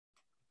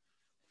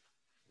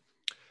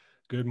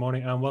Good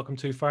morning and welcome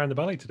to Fire in the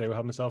Belly. Today we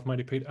have myself,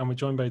 Mighty Pete, and we're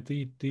joined by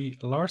Dee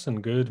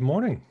Larsen. Good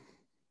morning.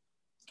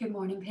 Good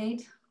morning,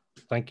 Pete.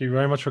 Thank you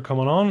very much for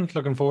coming on.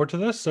 Looking forward to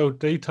this. So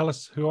Dee, tell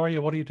us, who are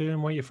you, what are you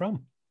doing, where are you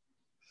from?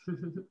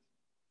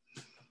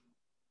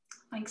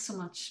 Thanks so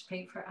much,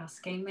 Pete, for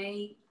asking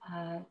me.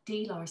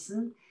 Dee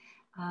Larsen.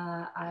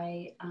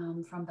 I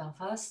am from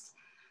Belfast.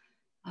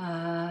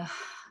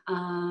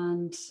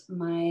 And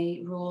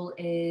my role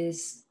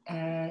is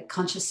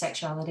conscious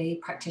sexuality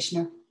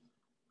practitioner.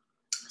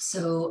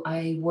 So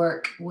I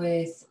work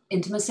with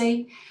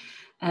intimacy,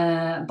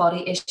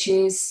 body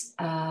issues,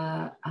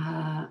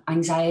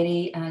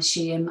 anxiety,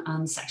 shame,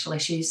 and sexual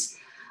issues.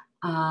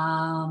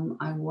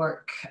 I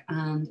work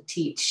and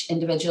teach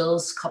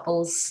individuals,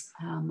 couples.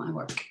 I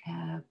work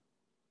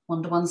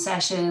one-to-one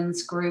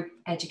sessions, group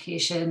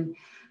education,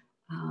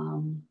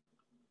 and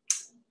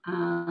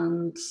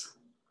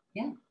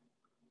yeah,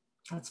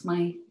 that's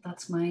my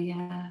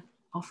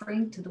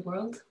offering to the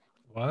world.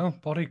 Wow,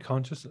 body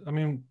conscious. I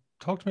mean,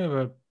 talk to me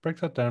about, break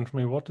that down for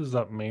me. What does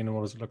that mean and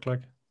what does it look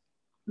like?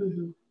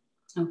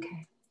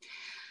 Okay.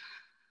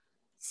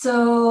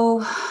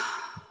 So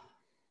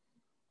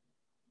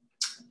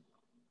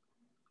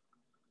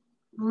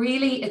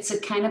really, it's a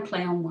kind of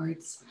play on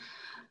words.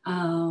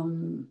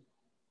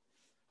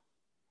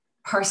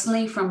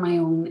 Personally, from my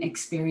own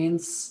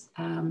experience,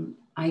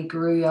 I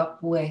grew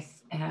up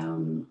with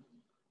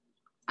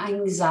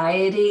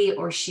anxiety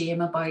or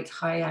shame about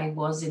how I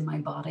was in my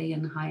body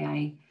and how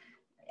I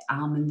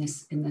am in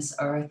this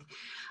earth,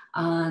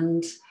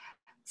 and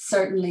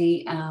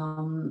certainly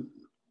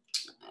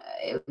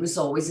it was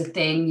always a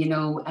thing,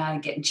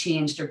 getting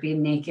changed or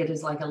being naked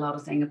is like a lot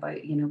of thing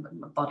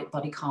about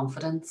body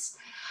confidence,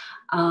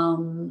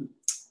 and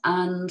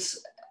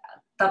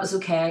that was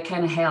okay. I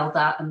kind of held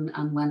that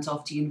and went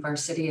off to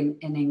university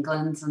in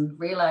England, and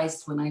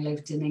realized when I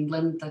lived in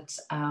England that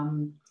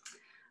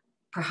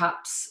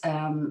perhaps,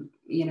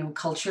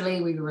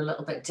 culturally we were a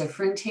little bit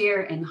different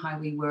here in how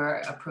we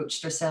were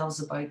approached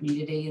ourselves about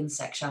nudity and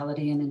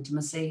sexuality and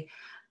intimacy,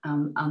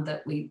 and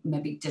that we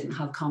maybe didn't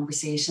have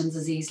conversations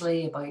as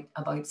easily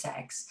about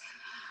sex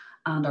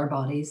and our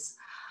bodies.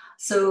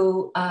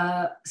 So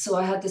I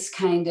had this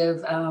kind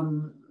of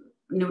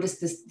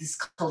noticed this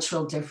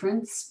cultural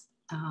difference,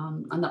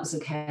 and that was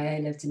okay.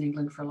 I lived in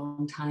England for a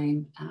long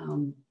time,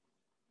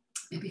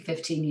 maybe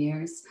 15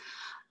 years.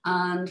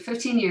 And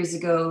 15 years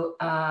ago,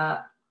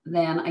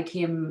 then I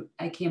came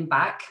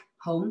back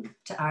home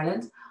to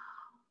Ireland,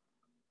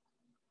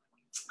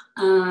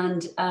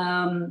 and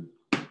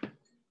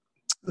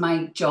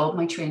my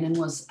training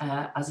was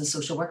as a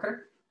social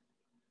worker.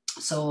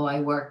 So I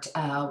worked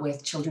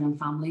with children and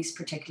families,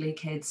 particularly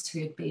kids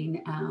who had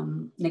been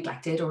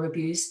neglected or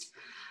abused.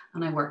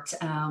 And I worked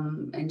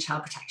in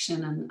child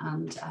protection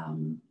and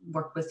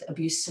worked with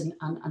abuse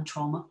and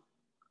trauma.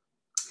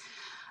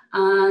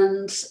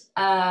 And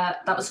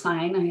that was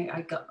fine.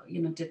 I got,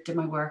 did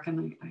my work,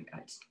 and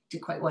I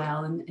did quite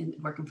well in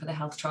working for the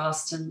Health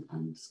Trust and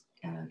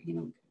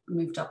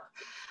moved up.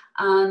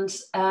 And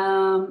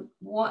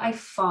what I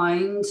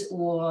found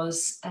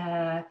was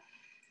there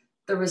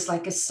was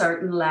like a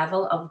certain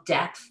level of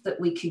depth that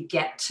we could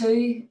get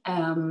to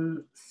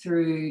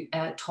through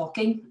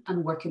talking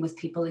and working with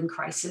people in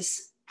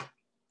crisis.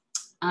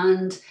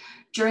 And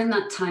during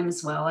that time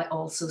as well, I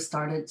also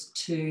started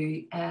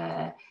to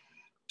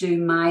do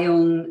my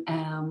own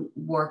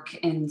work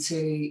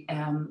into,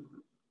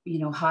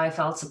 how I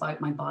felt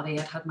about my body.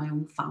 I'd had my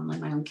own family,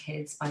 my own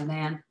kids by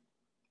then.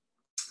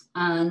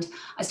 And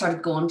I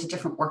started going to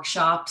different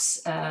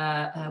workshops,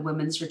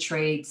 women's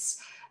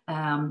retreats,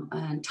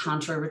 and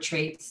tantra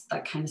retreats,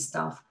 that kind of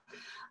stuff.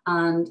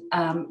 And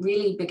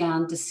really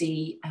began to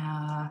see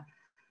a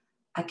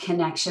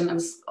connection.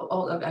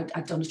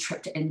 I'd done a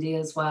trip to India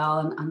as well,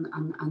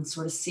 and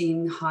sort of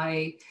seeing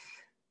how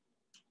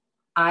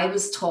I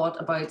was taught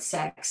about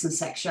sex and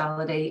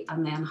sexuality,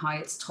 and then how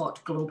it's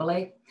taught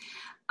globally.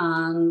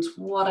 And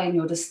what I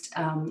noticed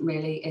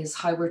really is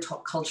how we're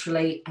taught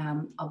culturally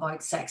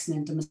about sex and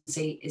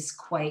intimacy is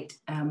quite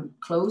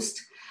closed.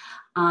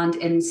 And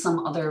in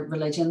some other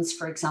religions,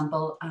 for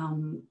example,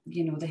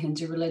 the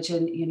Hindu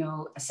religion,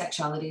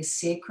 sexuality is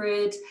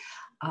sacred.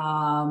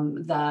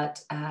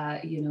 That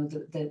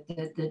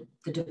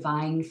the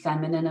divine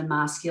feminine and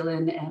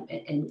masculine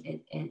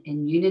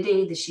in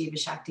unity, the Shiva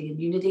Shakti in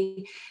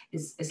unity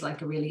is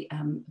like a really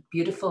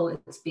beautiful,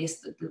 it's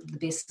based the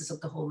basis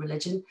of the whole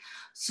religion.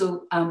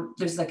 So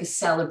there's like a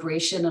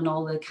celebration, and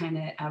all the kind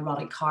of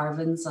erotic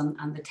carvings and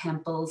the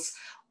temples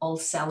all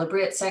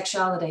celebrate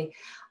sexuality.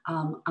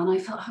 And I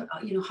felt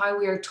how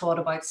we are taught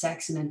about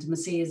sex and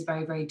intimacy is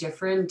very, very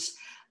different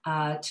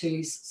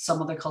to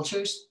some other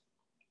cultures.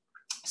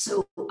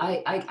 So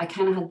I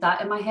kind of had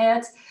that in my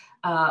head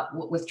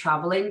with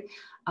traveling.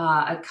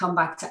 I'd come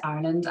back to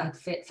Ireland. I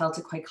felt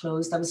it quite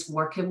closed. I was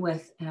working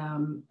with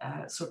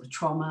sort of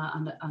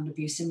trauma and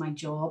abuse in my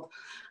job.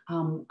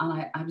 And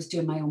I was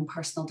doing my own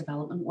personal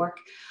development work.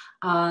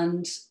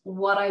 And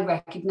what I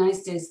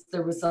recognized is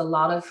there was a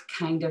lot of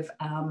kind of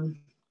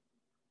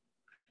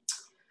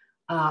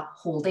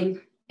holding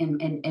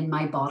in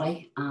my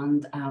body,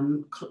 and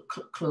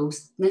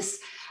closeness,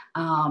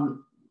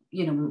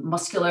 you know,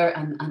 muscular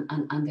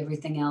and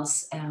everything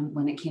else,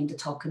 when it came to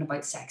talking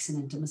about sex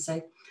and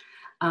intimacy.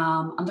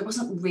 And there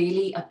wasn't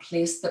really a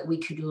place that we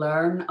could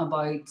learn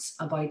about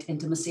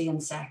intimacy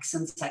and sex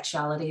and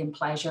sexuality and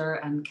pleasure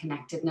and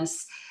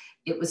connectedness.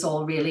 It was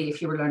all really,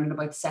 if you were learning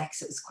about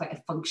sex, it was quite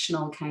a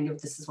functional kind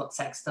of, this is what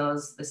sex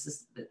does, this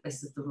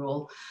is the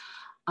role.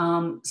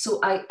 So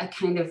I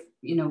kind of,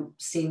 you know,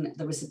 seen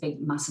there was a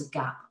big, massive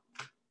gap.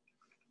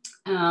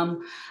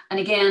 And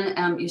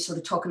again, you're sort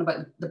of talking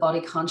about the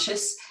body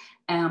conscious.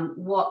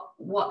 So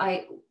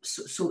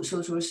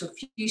there's a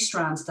few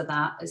strands to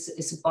that.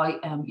 Is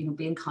about you know,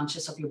 being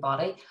conscious of your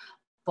body,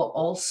 but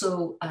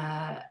also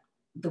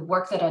the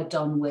work that I'd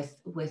done with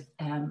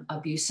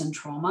abuse and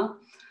trauma.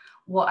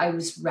 What I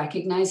was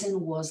recognizing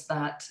was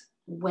that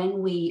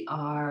when we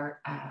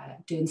are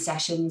doing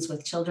sessions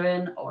with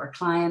children or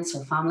clients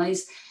or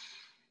families,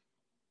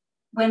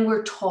 when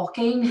we're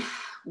talking,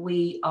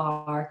 we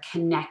are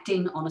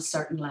connecting on a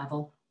certain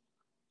level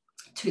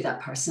to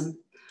that person.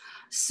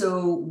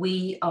 So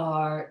we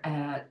are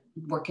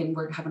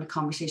we're having a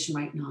conversation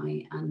right now,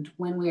 and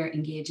when we're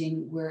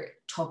engaging, we're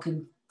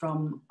talking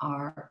from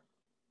our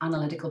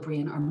analytical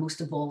brain, our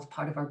most evolved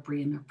part of our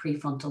brain, our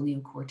prefrontal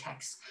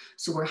neocortex.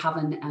 So we're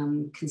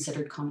having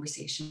considered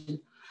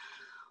conversation.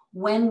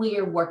 When we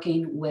are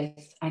working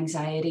with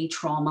anxiety,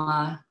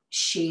 trauma,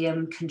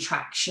 shame,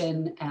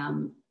 contraction,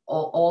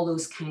 all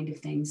those kind of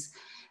things,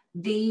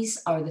 these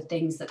are the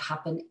things that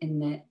happen in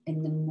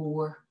the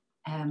more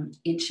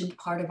ancient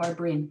part of our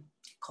brain,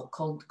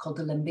 called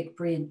the limbic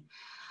brain.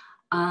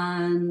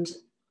 And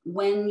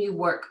when you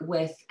work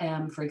with,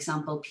 for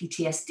example,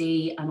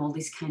 PTSD and all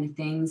these kind of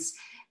things,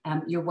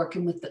 you're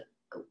working with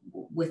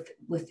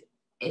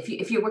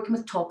if you're working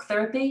with talk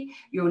therapy,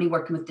 you're only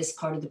working with this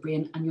part of the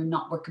brain, and you're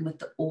not working with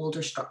the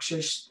older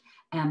structures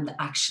that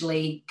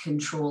actually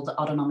control the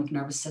autonomic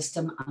nervous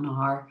system and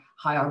how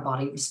our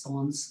body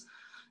responds.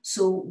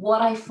 So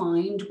what I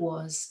found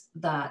was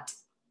that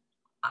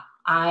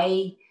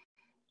I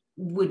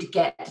would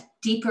get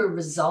deeper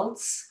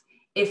results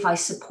if I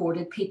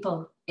supported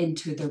people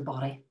into their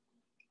body.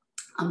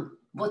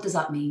 What does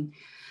that mean?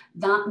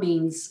 That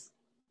means,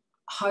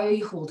 how are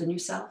you holding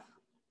yourself?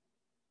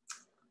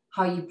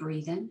 How are you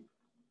breathing?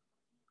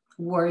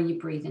 Where are you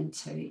breathing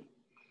to?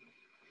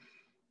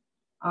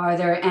 Are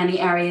there any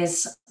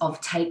areas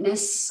of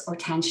tightness or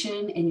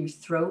tension in your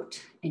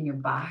throat, in your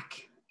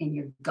back, in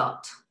your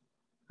gut?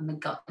 And the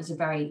gut is a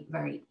very,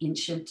 very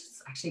ancient,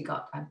 it's actually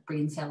got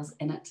brain cells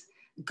in it.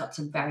 The gut's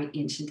a very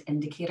ancient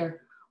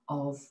indicator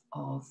of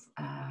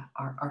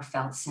our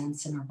felt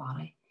sense in our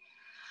body.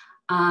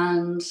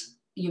 And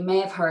you may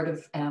have heard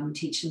of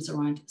teachings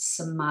around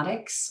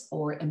somatics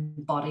or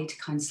embodied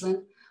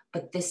counselling,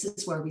 but this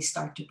is where we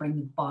start to bring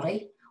the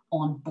body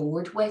on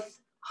board with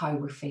how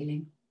we're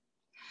feeling.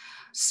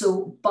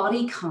 So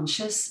body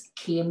conscious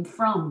came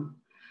from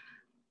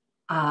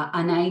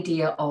an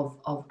idea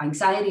of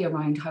anxiety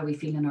around how we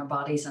feel in our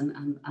bodies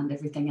and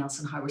everything else,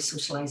 and how we're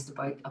socialized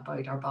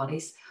about our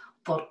bodies,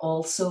 but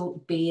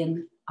also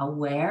being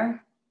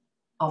aware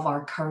of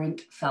our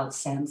current felt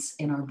sense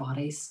in our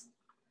bodies.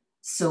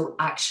 So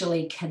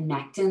actually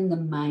connecting the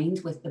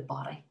mind with the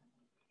body.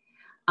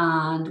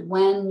 And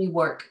when you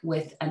work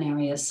with an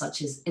area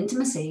such as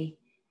intimacy,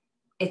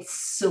 it's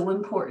so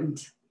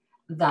important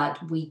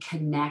that we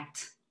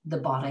connect the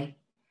body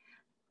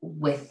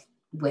with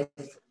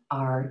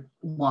our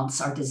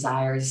wants, our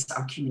desires,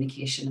 our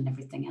communication, and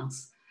everything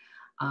else.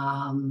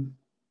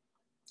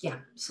 Yeah,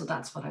 so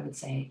that's what I would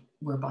say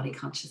where body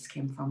conscious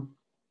came from.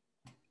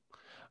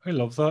 I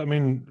love that. I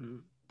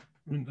mean,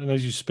 and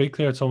as you speak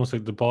there, it's almost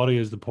like the body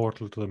is the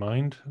portal to the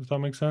mind. Does that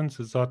make sense?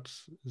 Is that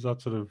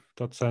sort of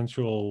that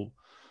sensual,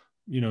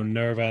 you know,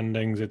 nerve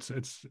endings?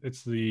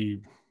 It's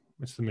the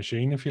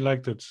machine, if you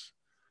like, that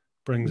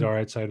brings our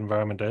outside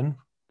environment in.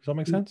 Does that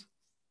make sense?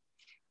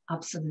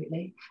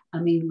 Absolutely. I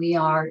mean, we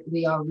are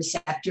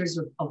receptors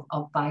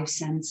of five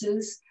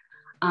senses,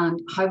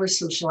 and how we're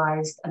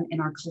socialized and in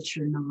our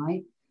culture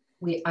now,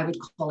 I would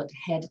call it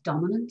head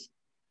dominant.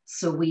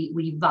 So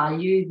we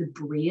value the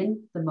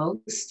brain the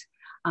most,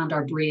 and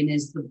our brain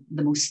is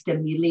the most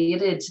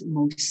stimulated,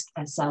 most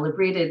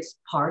celebrated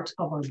part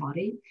of our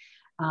body.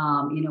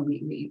 You know,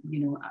 we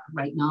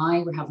right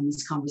now we're having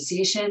this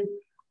conversation.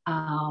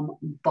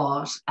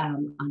 But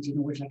you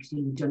know, we're like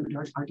doing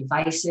our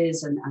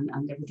devices and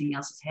everything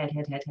else is head,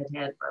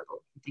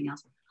 verbal, everything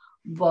else.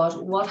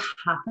 But what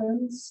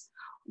happens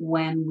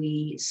when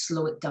we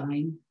slow it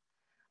down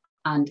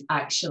and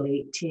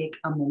actually take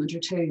a moment or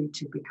two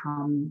to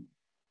become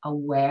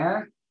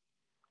aware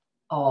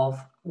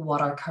of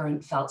what our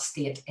current felt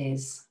state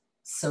is?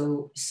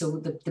 So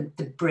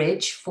the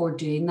bridge for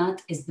doing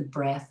that is the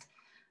breath.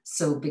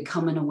 So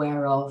becoming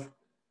aware of,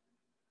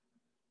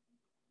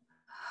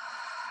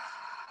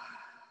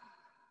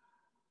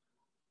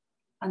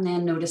 and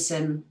then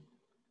noticing,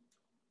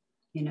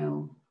 you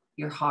know,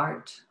 your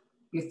heart,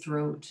 your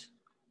throat,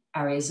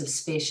 areas of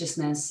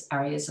spaciousness,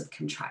 areas of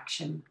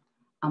contraction,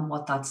 and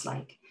what that's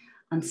like.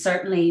 And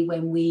certainly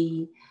when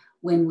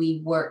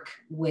we work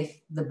with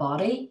the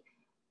body,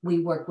 we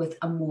work with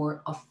a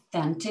more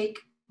authentic,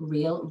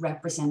 real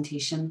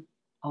representation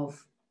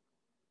of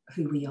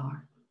who we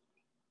are.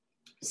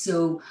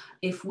 So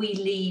if we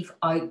leave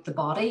out the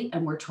body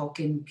and we're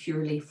talking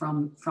purely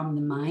from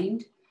the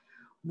mind,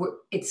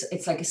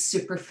 it's like a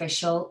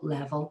superficial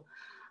level.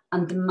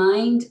 And the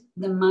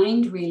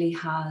mind really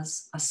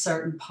has a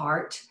certain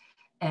part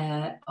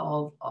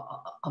of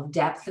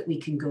depth that we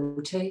can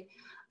go to,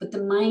 but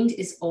the mind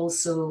is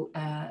also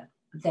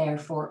there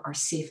for our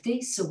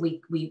safety. So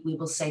we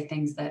will say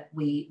things that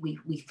we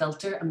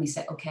filter, and we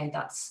say, okay,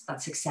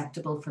 that's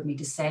acceptable for me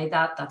to say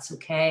that. That's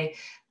okay.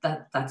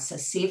 That's a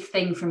safe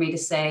thing for me to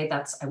say.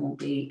 I won't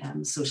be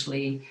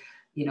socially,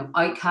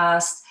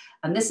 outcast.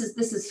 And this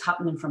is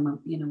happening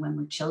from when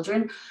we're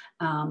children,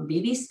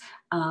 babies.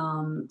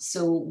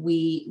 So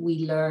we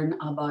learn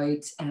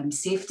about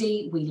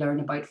safety. We learn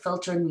about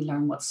filtering. We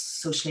learn what's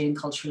socially and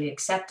culturally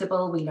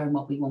acceptable. We learn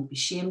what we won't be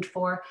shamed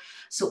for.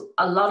 So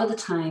a lot of the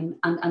time,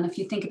 and if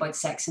you think about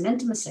sex and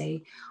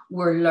intimacy,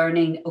 we're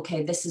learning,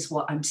 okay, this is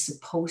what I'm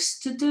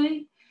supposed to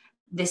do.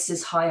 This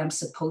is how I'm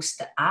supposed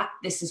to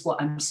act. This is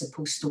what I'm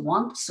supposed to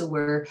want. So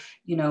we're,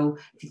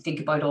 if you think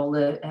about all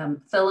the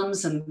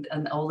films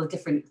and all the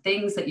different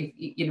things that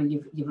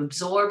you've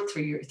absorbed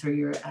through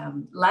your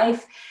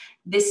life,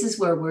 this is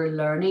where we're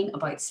learning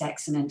about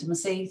sex and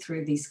intimacy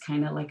through these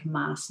kind of like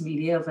mass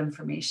media of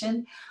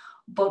information.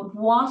 But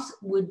what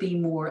would be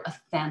more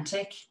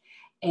authentic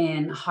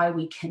in how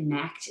we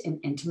connect in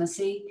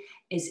intimacy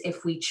is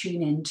if we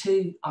tune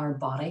into our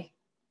body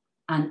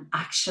and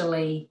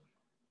actually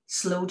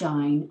slow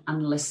down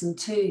and listen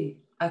to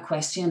a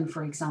question.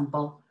 For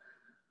example,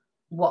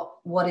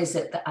 what is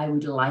it that I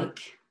would like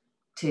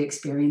to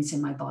experience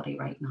in my body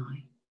right now?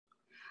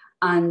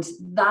 And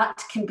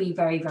that can be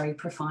very, very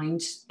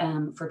profound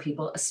for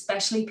people,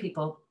 especially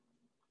people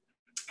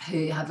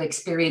who have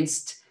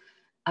experienced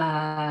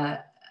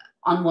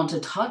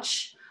unwanted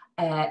touch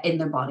in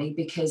their body,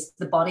 because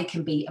the body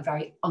can be a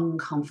very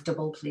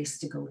uncomfortable place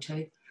to go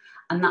to.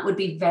 And that would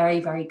be very,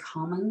 very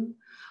common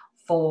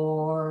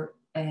for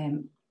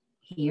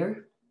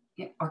here,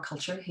 our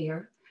culture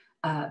here,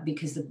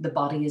 because the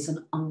body is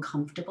an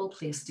uncomfortable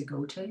place to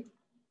go to,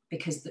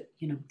 because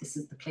this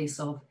is the place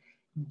of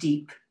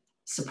deep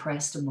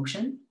suppressed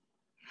emotion.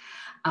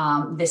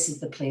 This is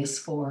the place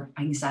for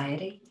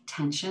anxiety,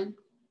 tension,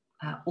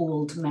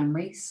 old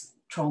memories,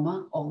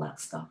 trauma, all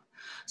that stuff.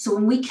 So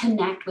when we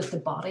connect with the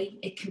body,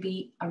 it can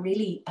be a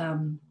really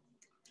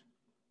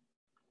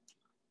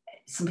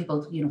some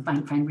people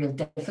find real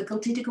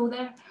difficulty to go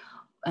there.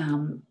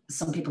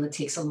 Some people it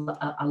takes a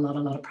lot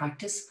of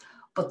practice,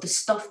 but the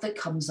stuff that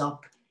comes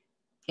up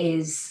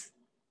is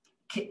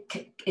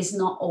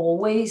not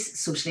always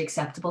socially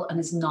acceptable and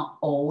is not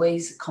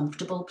always a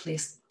comfortable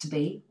place to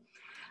be.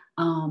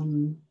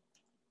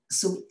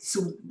 So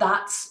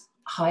that's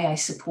how I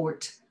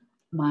support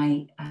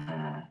my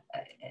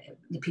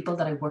the people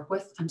that I work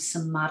with. I'm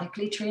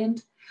somatically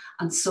trained,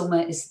 and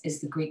soma is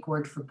the Greek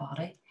word for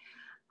body.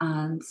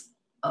 And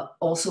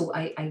also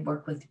I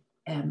work with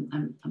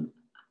I'm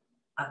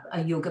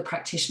a yoga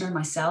practitioner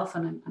myself,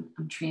 and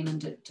I'm training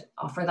to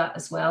offer that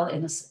as well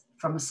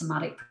from a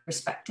somatic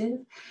perspective.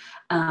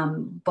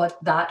 But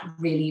that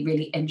really,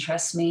 really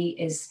interests me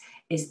is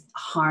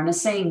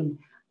harnessing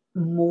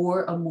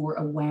more and more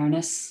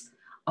awareness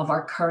of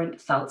our current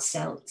felt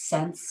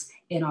sense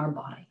in our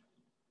body.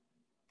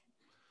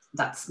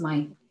 That's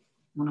one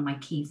of my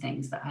key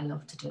things that I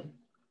love to do.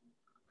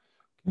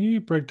 Can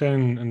you break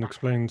down and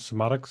explain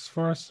somatics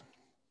for us?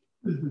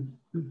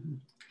 Mm-hmm, mm-hmm.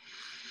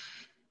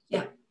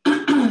 Yeah.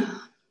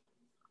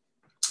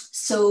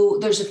 So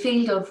there's a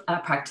field of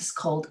practice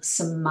called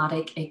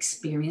somatic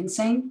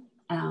experiencing.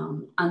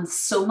 And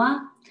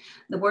soma,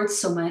 the word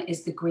soma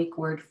is the Greek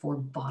word for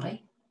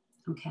body,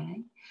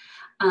 okay?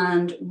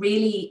 And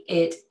really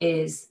it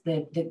is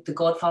the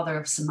godfather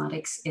of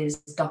somatics is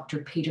Dr.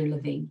 Peter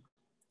Levine.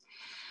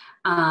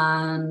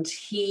 And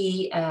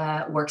he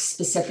works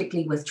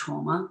specifically with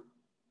trauma.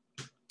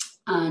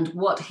 And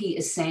what he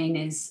is saying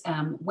is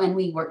when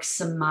we work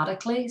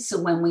somatically,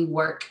 so when we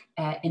work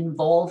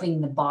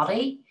involving the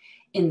body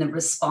in the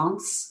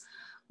response,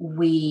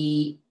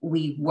 we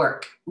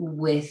work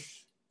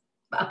with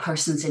a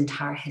person's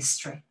entire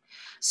history.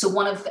 So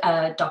one of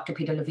Dr.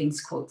 Peter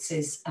Levine's quotes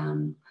is,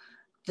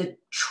 the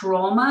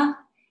trauma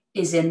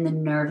is in the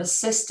nervous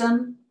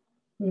system,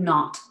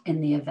 not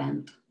in the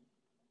event,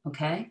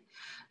 okay?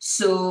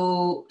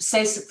 So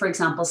say, for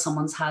example,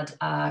 someone's had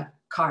a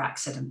car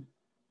accident,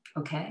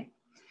 okay?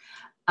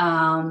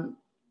 And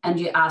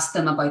you ask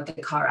them about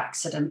the car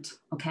accident,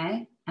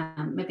 okay?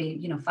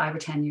 Maybe, 5 or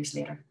 10 years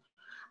later.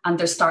 And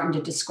they're starting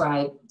to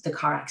describe the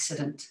car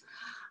accident.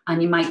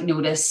 And you might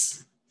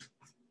notice,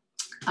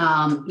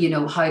 how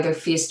their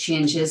face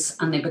changes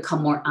and they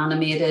become more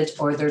animated,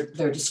 or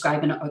they're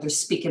describing it, or they're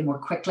speaking more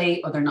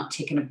quickly, or they're not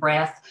taking a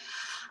breath,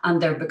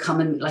 and they're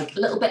becoming like a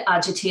little bit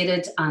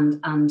agitated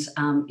and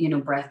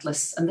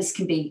breathless. And this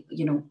can be,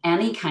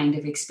 any kind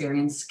of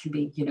experience. Can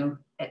be,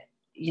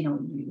 you know,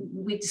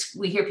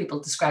 we hear people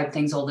describe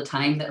things all the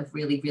time that have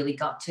really, really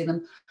got to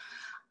them.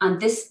 And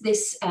the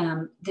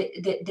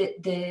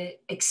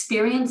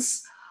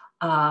experience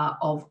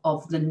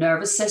of the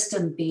nervous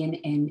system being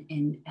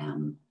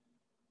in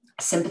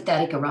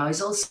sympathetic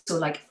arousal, so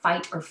like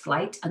fight or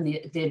flight, and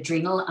the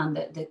adrenal and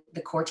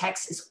the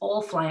cortex is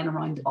all flying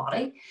around the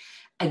body.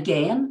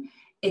 Again,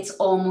 it's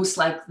almost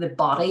like the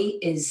body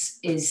is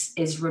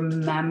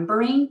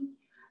remembering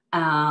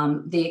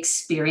the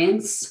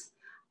experience,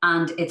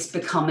 and it's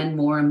becoming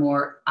more and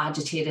more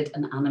agitated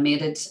and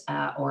animated,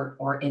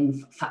 or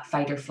in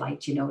fight or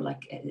flight, you know,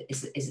 like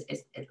is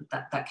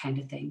that kind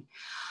of thing.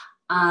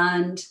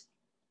 And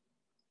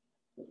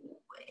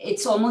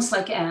it's almost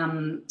like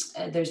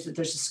there's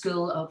a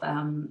school of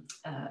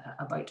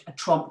about a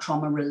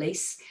trauma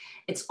release.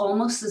 It's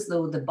almost as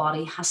though the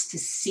body has to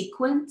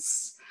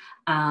sequence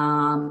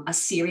a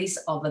series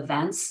of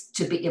events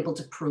to be able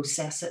to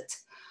process it.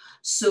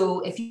 So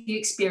if you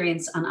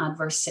experience an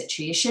adverse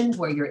situation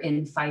where you're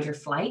in fight or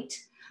flight,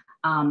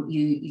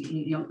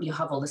 you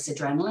have all this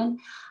adrenaline.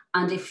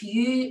 And if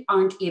you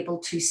aren't able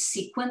to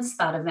sequence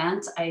that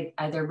event,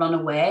 either run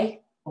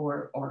away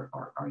or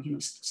you know,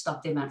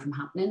 stop the event from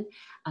happening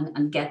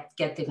and get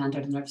the event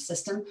out of the nervous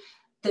system,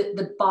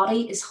 the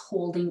body is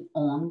holding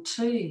on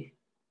to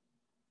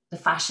the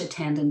fascia,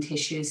 tendon,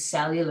 tissues,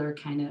 cellular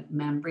kind of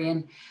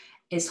membrane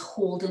is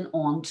holding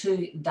on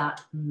to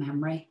that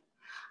memory.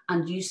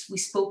 And we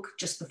spoke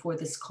just before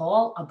this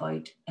call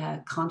about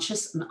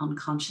conscious and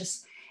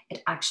unconscious.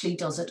 It actually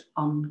does it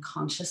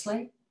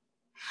unconsciously.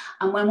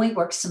 And when we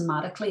work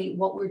somatically,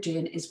 what we're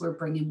doing is we're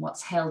bringing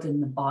what's held in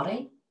the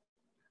body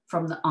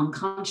from the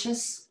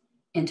unconscious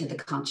into the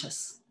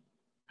conscious,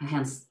 and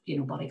hence, you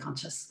know, body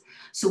conscious.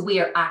 So we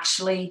are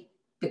actually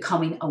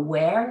becoming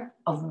aware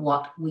of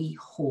what we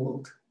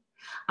hold.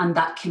 And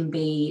that can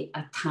be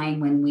a time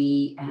when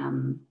we,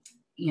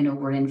 you know,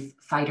 we're in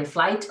fight or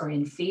flight, or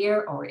in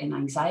fear, or in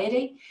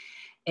anxiety.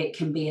 It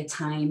can be a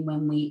time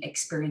when we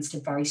experienced a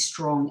very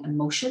strong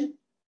emotion.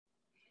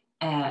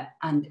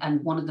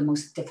 And one of the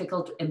most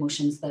difficult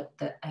emotions that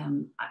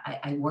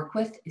I work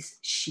with is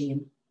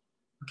shame.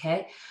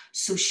 Okay,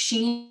 so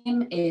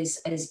shame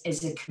is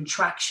a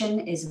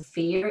contraction, is a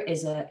fear,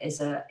 is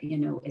a you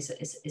know, is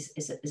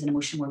an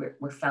emotion where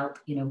we're felt,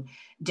 you know,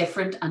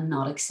 different and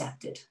not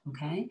accepted.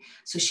 Okay,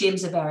 so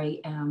shame's a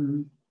very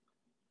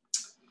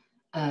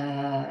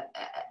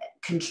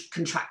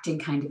contracting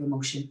kind of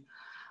emotion.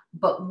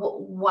 But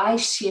why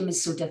shame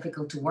is so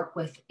difficult to work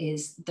with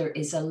is there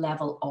is a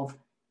level of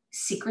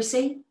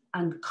secrecy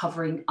and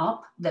covering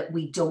up, that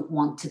we don't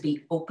want to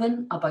be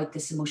open about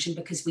this emotion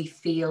because we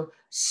feel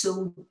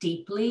so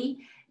deeply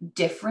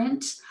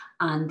different,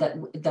 and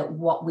that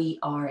what we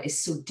are is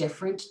so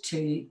different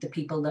to the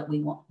people that we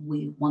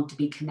want to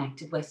be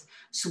connected with.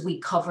 So we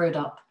cover it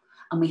up,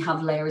 and we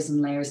have layers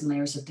and layers and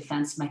layers of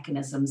defense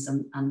mechanisms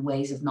and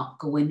ways of not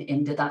going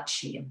into that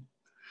shame.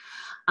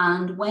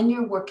 And when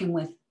you're working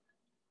with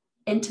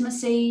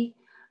intimacy,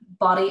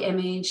 body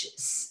image,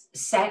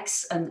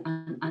 sex, and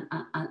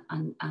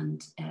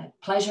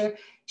pleasure,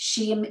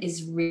 shame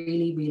is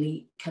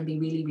really can be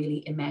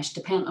really enmeshed.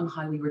 Depending on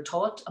how we were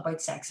taught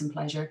about sex and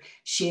pleasure,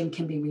 shame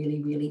can be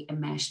really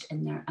enmeshed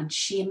in there, and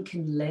shame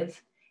can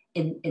live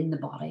in the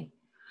body.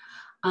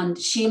 And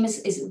shame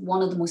is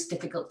one of the most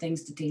difficult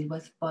things to deal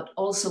with. But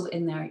also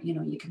in there, you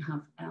know, you can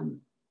have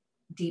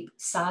deep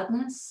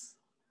sadness,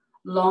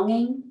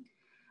 longing,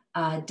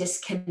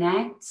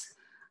 disconnect.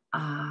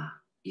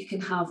 You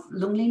can have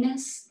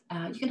loneliness.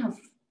 You can have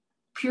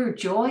pure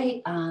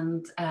joy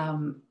and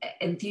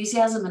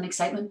enthusiasm and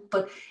excitement.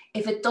 But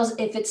if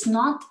it's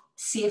not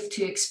safe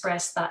to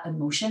express that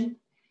emotion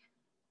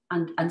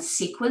and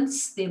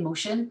sequence the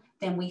emotion,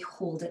 then we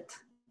hold it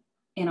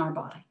in our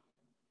body.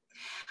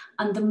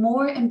 And the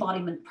more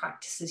embodiment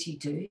practices you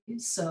do,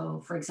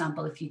 so for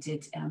example, if you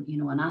did, you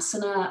know, an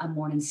asana, a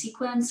morning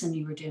sequence, and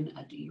you were doing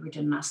an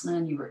asana,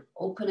 and you were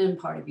opening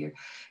part of your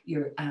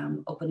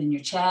opening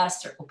your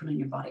chest or opening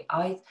your body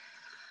out,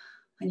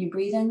 and you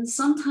breathe in,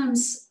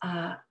 sometimes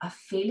a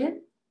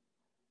feeling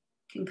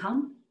can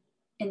come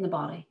in the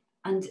body,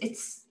 and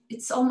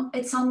it's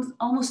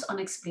almost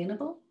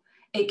unexplainable.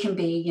 It can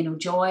be, you know,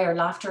 joy or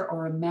laughter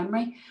or a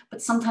memory,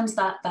 but sometimes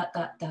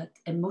that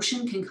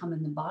emotion can come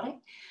in the body.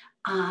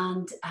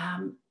 And,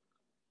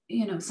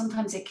 you know,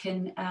 sometimes it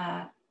can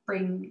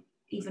bring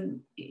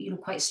even, you know,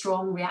 quite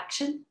strong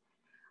reaction.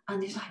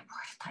 And there's like,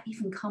 where did that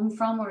even come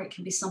from? Or it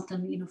can be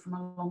something, you know, from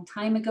a long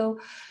time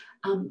ago.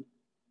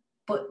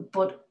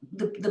 But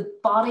the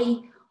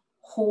body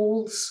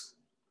holds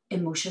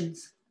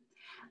emotions.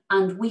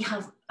 And we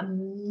have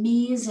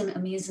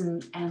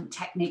amazing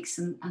techniques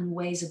and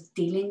ways of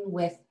dealing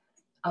with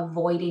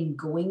avoiding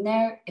going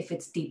there if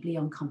it's deeply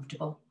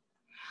uncomfortable.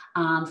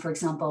 For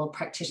example,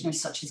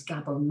 practitioners such as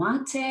Gabor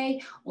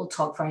Mate will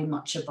talk very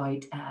much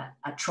about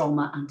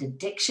trauma and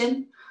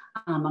addiction,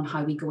 on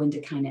how we go into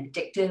kind of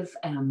addictive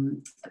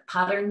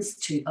patterns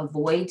to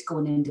avoid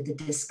going into the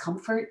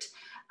discomfort.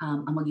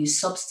 And we'll use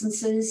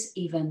substances,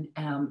 even,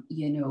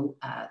 you know,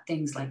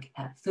 things like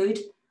food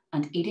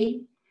and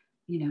eating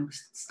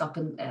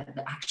stopping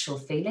the actual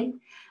feeling.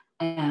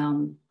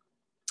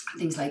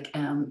 Things like,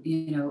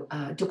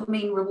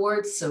 dopamine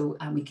rewards. So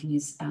we can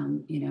use,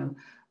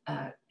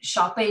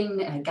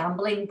 shopping,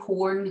 gambling,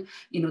 porn,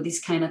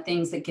 these kind of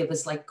things that give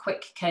us like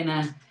quick kind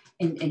of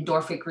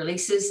endorphic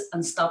releases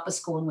and stop us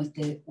going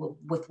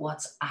with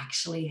what's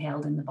actually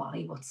held in the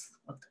body.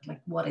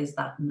 What is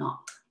that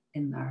knot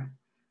in there?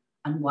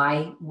 And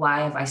why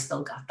have I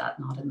still got that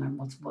knot in there?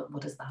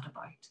 What is that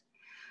about?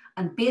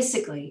 And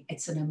basically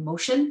it's an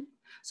emotion.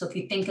 So if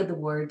you think of the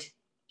word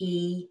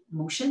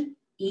emotion,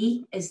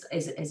 E is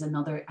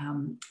another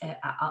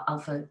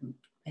alpha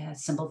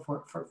symbol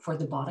for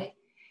the body.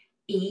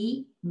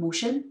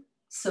 Emotion.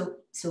 So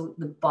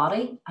the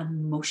body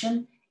and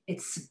motion,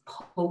 it's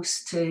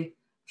supposed to,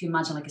 if you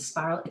imagine like a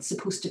spiral, it's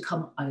supposed to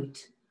come out.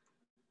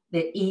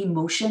 The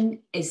emotion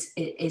is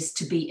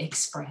to be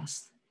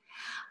expressed.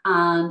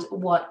 And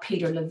what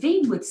Peter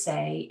Levine would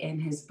say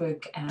in his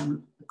book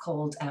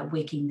called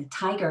Waking the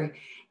Tiger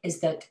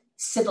is that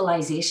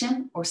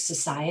civilization or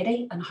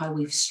society and how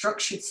we've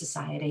structured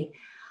society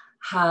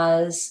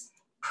has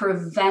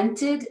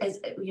prevented, as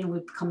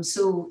we've become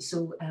so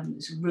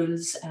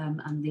rules,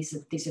 and this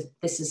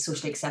is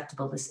socially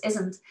acceptable, this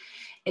isn't.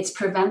 It's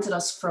prevented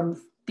us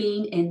from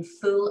being in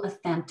full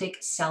authentic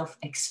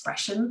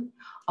self-expression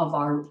of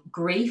our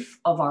grief,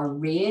 of our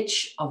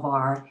rage, of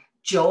our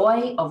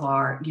joy, of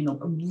our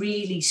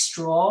really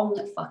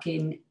strong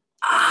fucking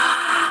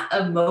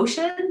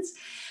emotions.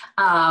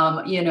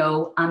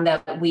 And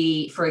that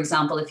we, for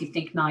example, if you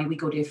think now we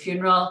go to a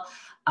funeral,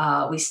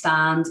 we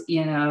stand,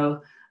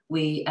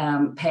 we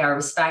pay our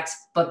respects,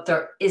 but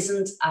there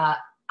isn't an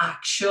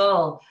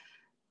actual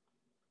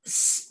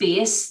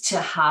space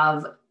to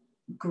have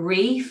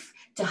grief,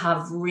 to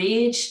have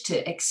rage,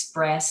 to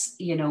express,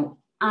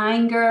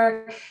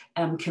 anger,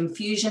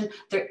 confusion.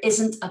 There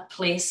isn't a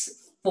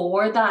place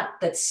for that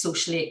that's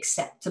socially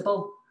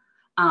acceptable.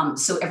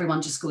 So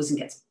everyone just goes and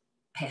gets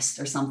pissed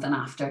or something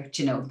after,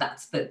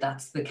 that's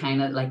the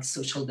kind of like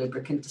social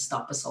lubricant to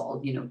stop us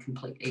all,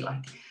 completely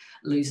like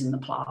losing the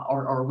plot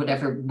or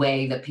whatever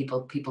way that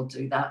people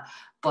do that.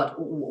 But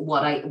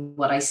what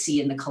I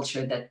see in the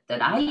culture that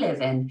I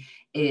live in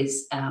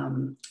is,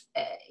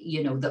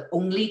 the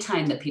only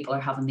time that people are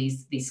having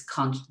these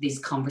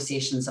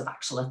conversations of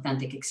actual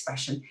authentic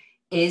expression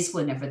is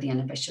whenever the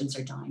inhibitions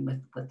are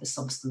down with the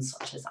substance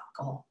such as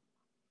alcohol.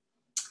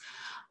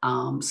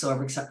 So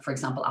for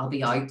example, I'll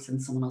be out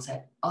and someone will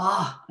say,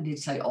 I need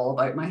to tell you all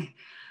about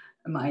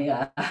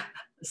my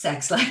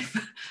sex life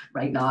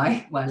right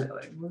now. Well,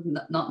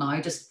 not now,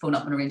 just phone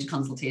up and arrange a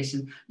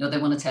consultation. No, they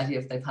want to tell you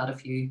if they've had a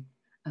few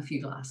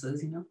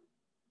glasses,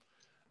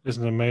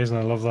 Isn't it amazing?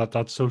 I love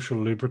that social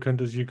lubricant,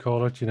 as you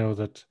call it,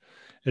 that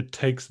it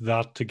takes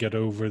that to get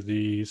over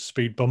the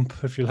speed bump,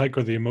 if you like,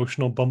 or the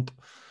emotional bump,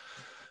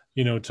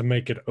 to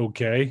make it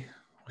okay,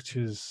 which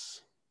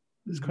is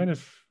it's kind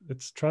of,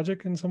 it's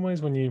tragic in some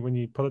ways when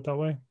you put it that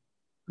way.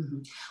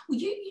 Mm-hmm. Well,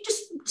 you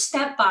just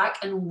step back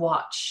and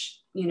watch,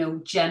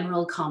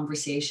 general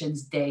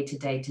conversations day to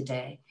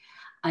day.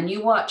 And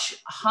you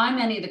watch how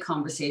many of the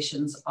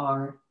conversations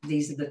are,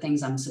 these are the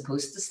things I'm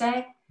supposed to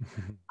say.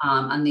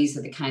 And these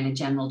are the kind of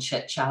general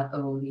chit chat, blah,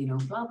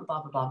 blah,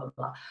 blah, blah, blah,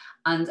 blah.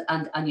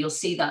 And you'll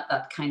see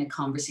that kind of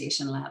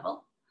conversation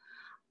level.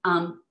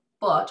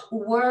 But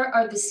where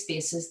are the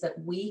spaces that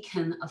we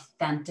can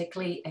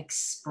authentically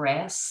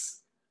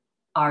express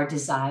our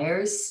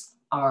desires,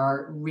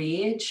 our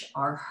rage,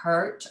 our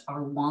hurt,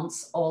 our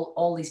wants,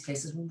 all these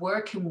places?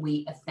 Where can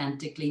we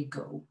authentically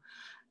go?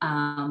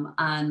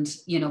 And,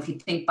 if you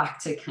think back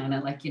to kind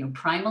of like,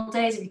 primal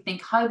days, if you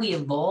think how we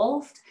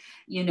evolved,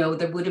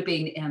 there would have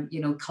been,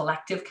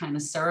 collective kind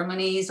of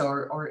ceremonies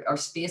or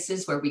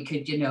spaces where we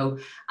could,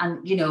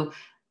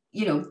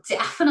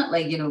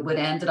 definitely, would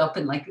ended up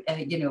in like,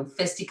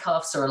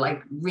 fisticuffs or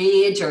like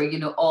rage or,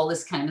 all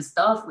this kind of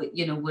stuff,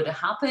 would have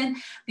happened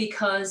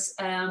because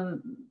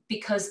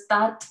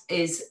that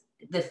is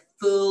the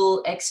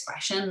full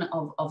expression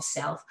of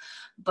self.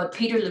 But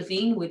Peter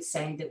Levine would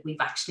say that we've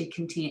actually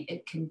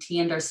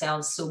contained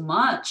ourselves so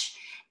much.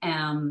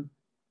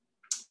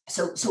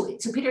 So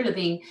Peter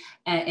Levine,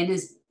 in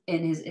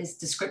his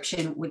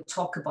description, would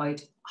talk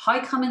about how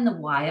come in the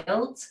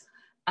wild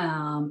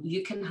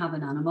you can have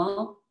an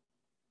animal,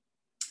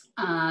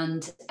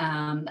 and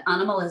the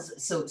animal is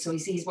so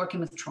he's working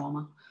with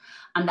trauma,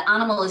 and the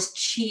animal is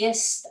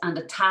chased and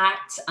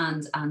attacked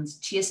and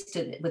chased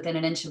within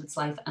an inch of its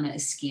life, and it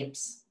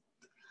escapes.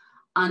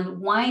 And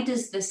why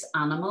does this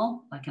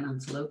animal, like an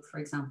antelope, for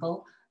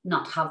example,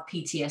 not have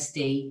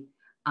PTSD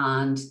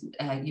and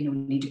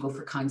need to go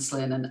for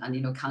counselling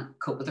and can't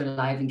cope with their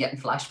life and getting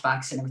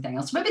flashbacks and everything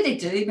else? Maybe they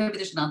do. Maybe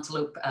there's an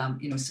antelope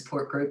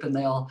support group and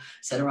they all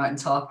sit around and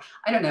talk.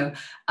 I don't know.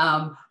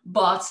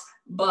 But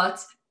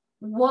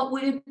what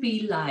would it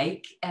be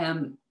like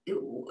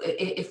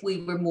if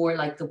we were more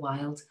like the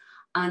wild?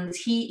 And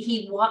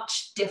he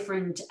watched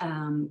different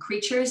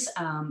creatures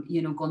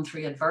going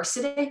through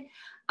adversity.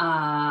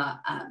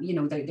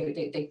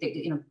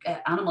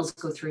 Animals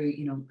go through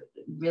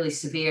really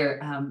severe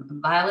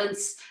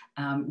violence,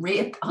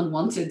 rape,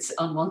 unwanted,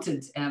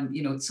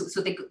 you know,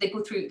 so they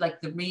go through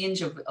like the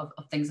range of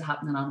things that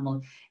happen in an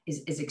animal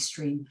is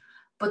extreme,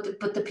 but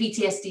the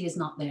PTSD is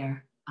not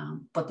there,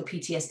 but the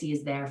PTSD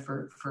is there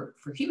for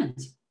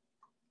humans.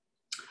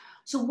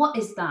 So what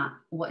is that?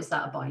 What is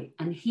that about?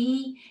 And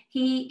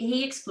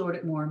he explored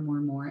it more and more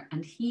and more,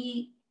 and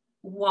he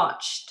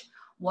watched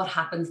what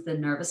happens to the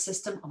nervous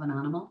system of an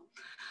animal.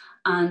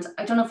 And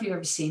I don't know if you've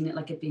ever seen it,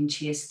 like it being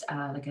chased,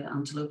 like an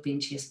antelope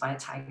being chased by a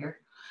tiger,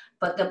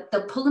 but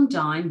they'll pull them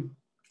down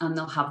and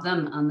they'll have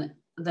them, and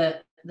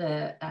the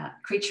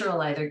creature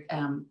will either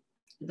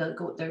they'll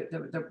go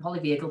their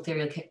polyvagal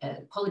theory,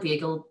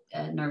 polyvagal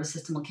nervous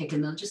system will kick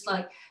in. They'll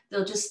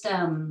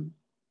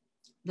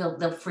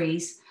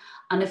freeze,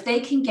 and if they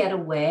can get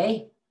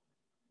away,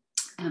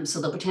 so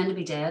they'll pretend to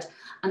be dead,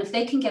 and if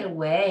they can get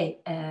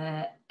away,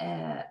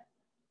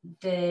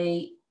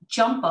 they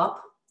jump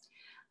up.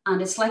 And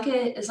it's like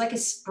a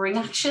spring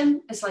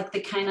action. It's like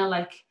they kind of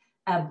like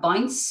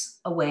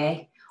bounce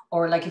away,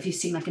 or like if you've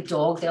seen like a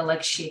dog, they'll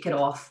like shake it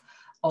off,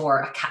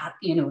 or a cat,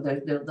 you know,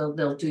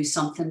 they'll do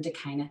something to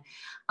kind of.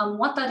 And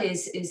what that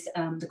is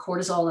the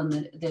cortisol and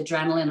the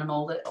adrenaline and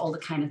all the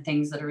kind of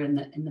things that are in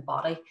the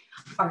body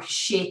are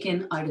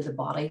shaken out of the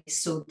body.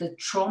 So the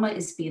trauma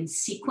is being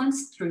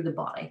sequenced through the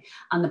body,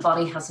 and the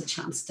body has a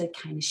chance to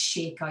kind of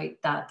shake out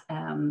that.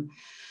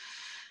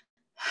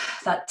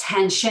 That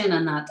tension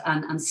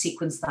and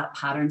sequence that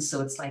pattern, so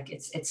it's like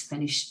it's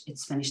finished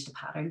the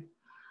pattern.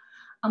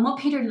 And what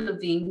Peter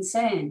Levine's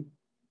saying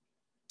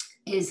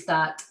is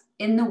that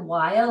in the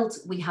wild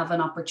we have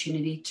an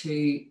opportunity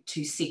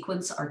to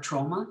sequence our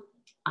trauma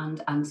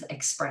and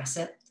express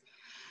it.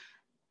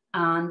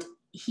 And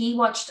he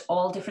watched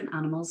all different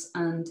animals,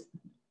 and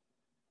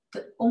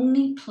the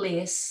only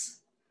place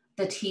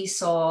that he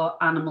saw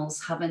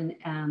animals having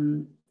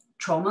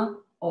trauma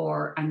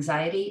or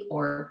anxiety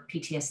or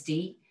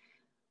PTSD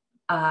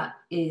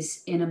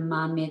is in a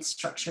man-made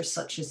structure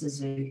such as a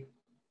zoo.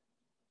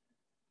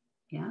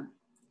 Yeah.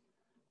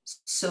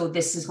 So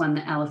this is when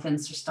the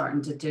elephants are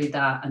starting to do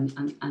that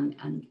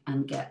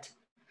and get.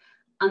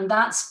 And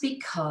that's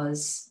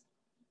because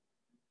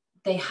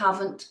they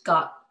haven't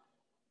got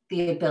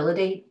the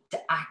ability to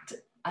act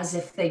as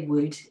if they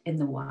would in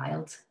the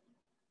wild.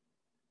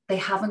 They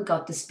haven't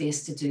got the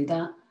space to do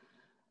that.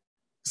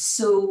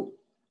 So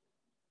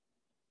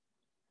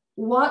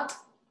what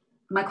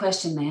my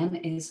question then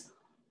is,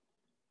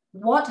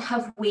 what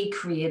have we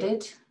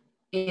created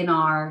in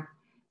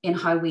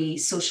how we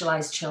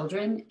socialize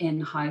children,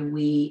 in how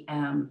we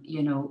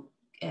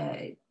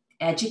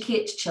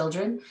educate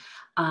children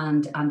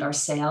and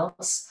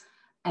ourselves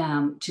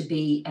to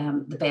be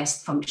the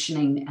best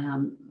functioning,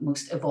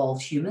 most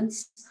evolved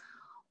humans?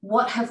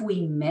 What have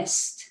we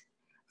missed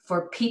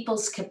for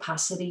people's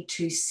capacity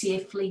to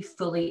safely,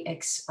 fully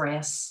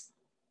express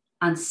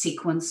and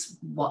sequence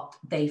what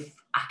they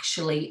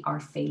actually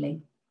are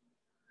feeling?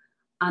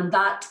 And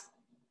that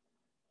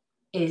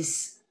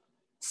is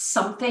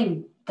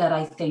something that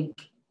I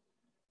think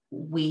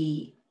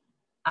we,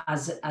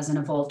 as an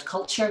evolved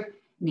culture,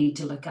 need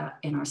to look at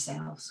in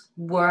ourselves.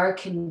 Where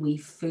can we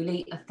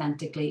fully,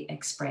 authentically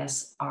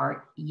express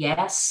our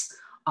yes,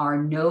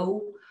 our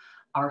no,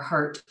 our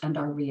hurt, and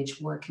our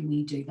rage? Where can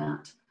we do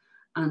that?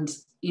 And,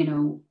 you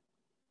know,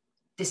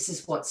 this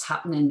is what's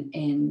happening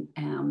in,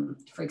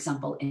 for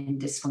example, in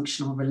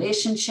dysfunctional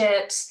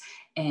relationships,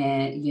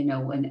 you know,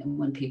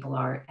 when people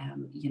are,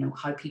 you know,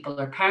 how people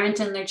are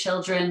parenting their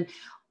children,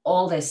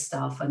 all this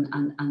stuff,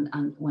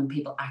 and when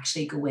people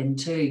actually go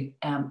into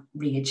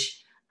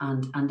rage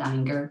and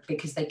anger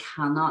because they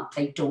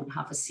don't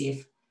have a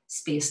safe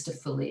space to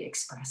fully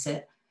express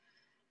it.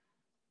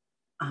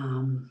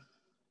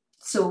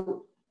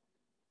 So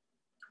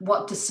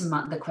what does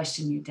the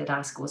question you did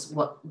ask was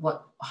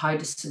how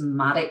does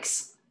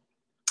somatics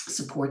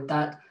support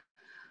that?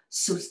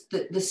 So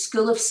the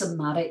school of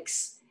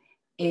somatics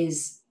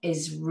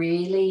is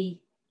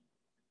really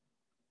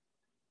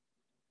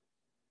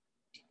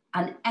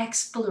an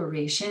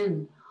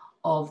exploration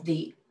of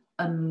the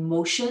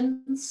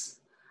emotions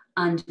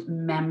and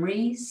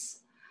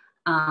memories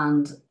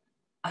and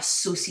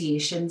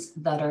associations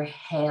that are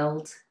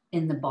held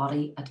in the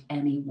body at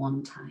any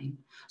one time.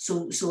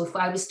 So if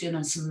I was doing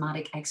a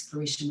somatic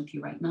exploration with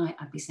you right now,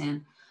 I'd be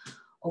saying,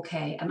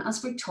 okay, and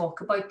as we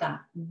talk about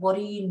that, what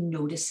are you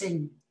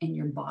noticing in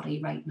your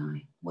body right now?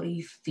 What are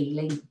you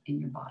feeling in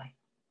your body?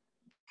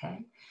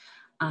 Okay.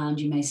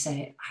 And you may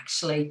say,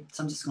 actually,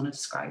 so I'm just going to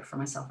describe for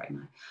myself right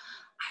now.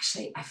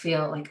 Actually, I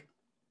feel like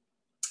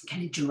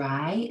kind of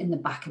dry in the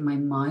back of my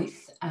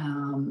mouth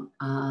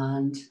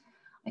and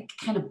like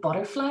kind of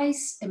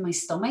butterflies in my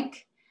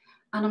stomach.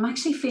 And I'm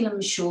actually feeling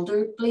my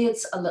shoulder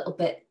blades a little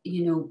bit,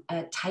 you know,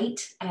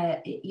 tight,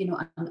 you know,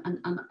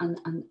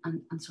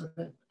 and sort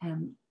of,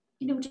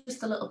 you know,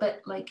 just a little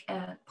bit like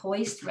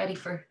poised, ready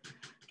for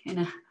kind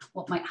of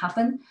what might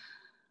happen.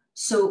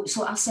 So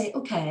I'll say,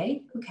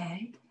 okay.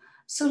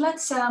 So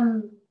let's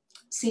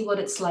see what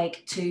it's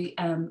like to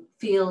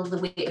feel the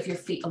weight of your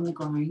feet on the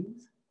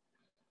ground.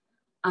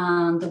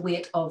 and the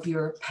weight of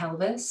your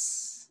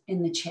pelvis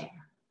in the chair.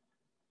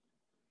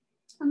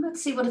 And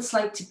let's see what it's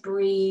like to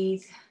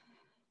breathe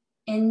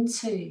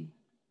into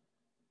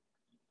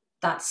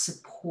that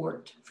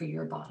support for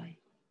your body.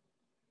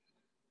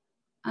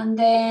 And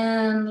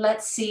then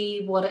let's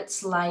see what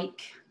it's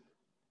like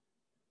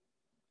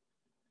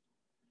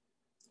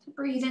to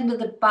breathe into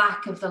the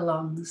back of the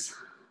lungs.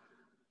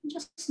 And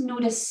just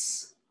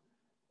notice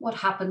what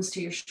happens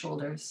to your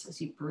shoulders as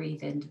you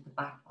breathe into the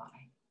back body.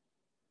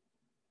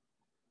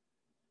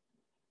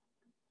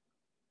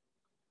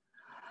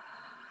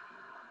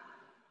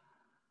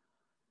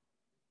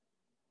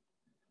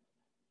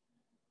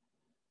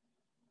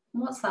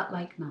 What's that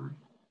like now?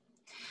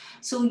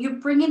 So you're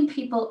bringing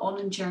people on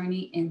a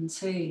journey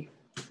into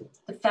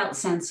the felt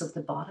sense of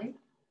the body,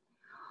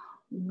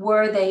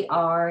 where they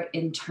are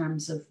in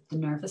terms of the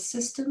nervous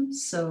system.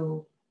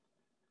 So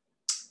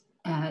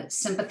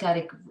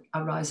sympathetic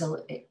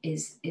arousal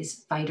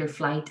is fight or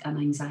flight and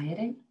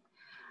anxiety.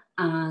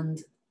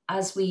 And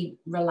as we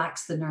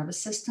relax the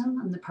nervous system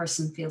and the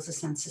person feels a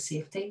sense of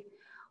safety,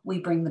 we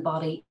bring the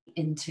body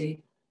into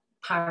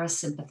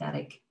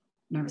parasympathetic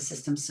nervous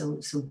system.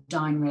 So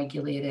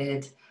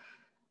down-regulated,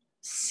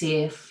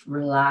 safe,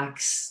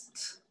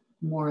 relaxed,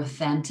 more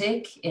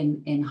authentic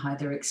in how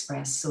they're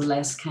expressed. So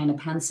less kind of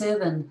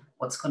pensive and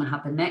what's going to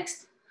happen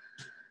next.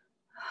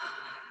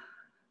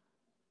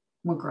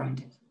 More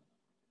grounded.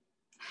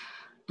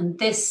 And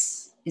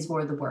this is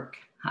where the work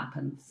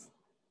happens.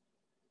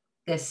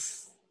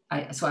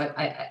 I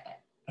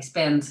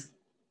spend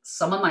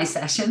some of my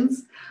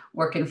sessions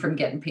working from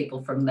getting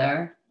people from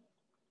there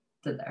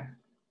to there.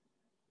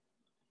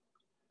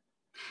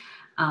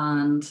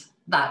 And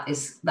that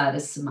is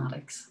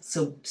somatics.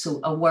 So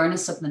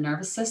awareness of the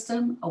nervous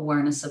system,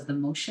 awareness of the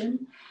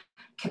motion,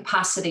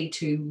 capacity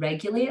to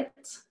regulate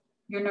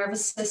your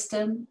nervous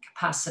system,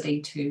 capacity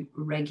to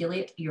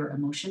regulate your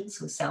emotions,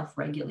 so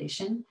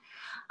self-regulation.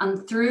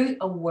 And through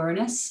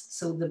awareness,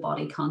 so the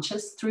body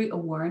conscious, through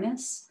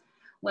awareness,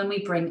 when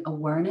we bring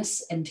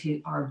awareness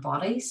into our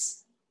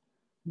bodies,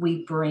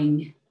 we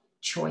bring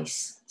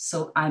choice.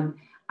 So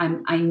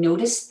I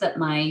noticed that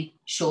my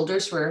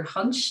shoulders were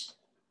hunched.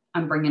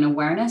 I'm bringing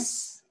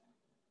awareness.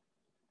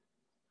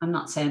 I'm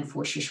not saying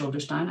force your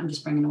shoulders down. I'm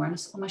just bringing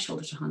awareness. Oh, my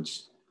shoulders are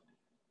hunched.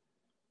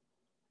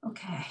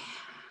 Okay,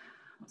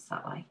 what's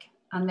that like?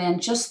 And then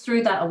just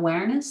through that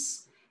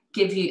awareness,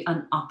 give you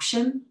an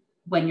option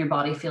when your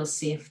body feels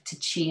safe to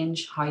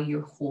change how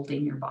you're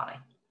holding your body.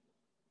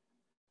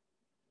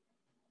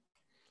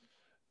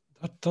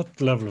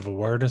 That level of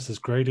awareness is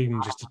great,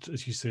 even just to,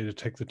 as you say, to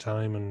take the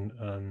time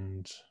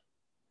and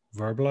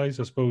verbalize,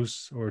 I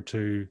suppose, or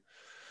to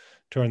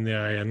turn the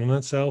eye in on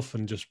itself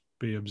and just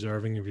be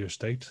observing of your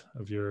state,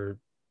 of your,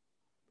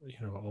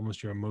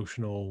 almost your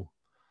emotional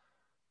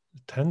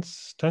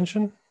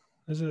tension.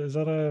 Does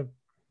that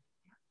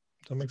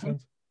make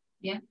sense?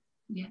 Yeah.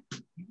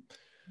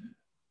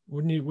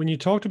 When you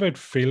talked about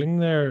feeling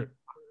there,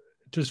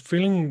 does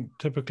feeling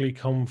typically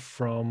come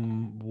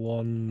from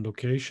one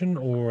location,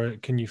 or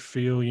can you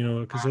feel,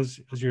 because as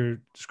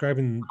you're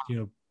describing,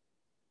 sort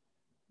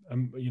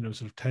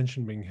of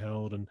tension being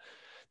held and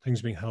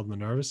things being held in the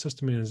nervous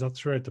system, I mean, is that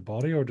throughout the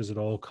body, or does it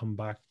all come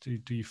back? Do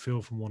you feel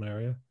from one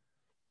area?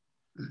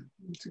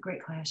 It's a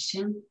great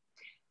question.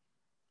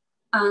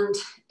 And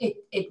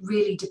it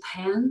really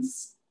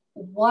depends.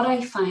 What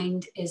I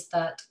find is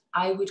that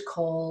I would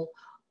call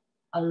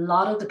a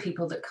lot of the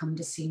people that come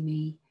to see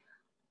me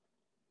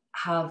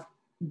have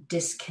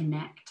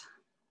disconnect.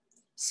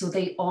 So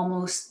they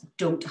almost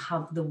don't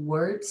have the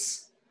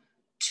words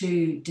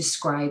to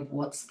describe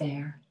what's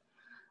there.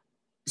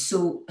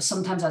 So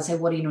sometimes I'd say,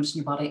 what do you notice in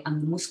your body?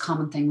 And the most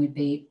common thing would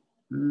be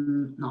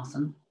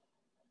nothing,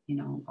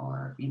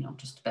 or,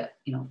 just a bit,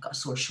 got a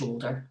sore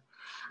shoulder.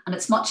 And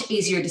it's much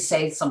easier to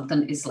say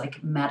something is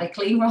like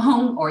medically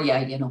wrong, or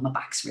my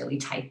back's really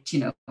tight,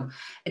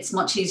 It's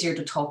much easier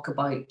to talk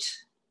about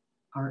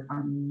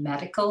our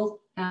medical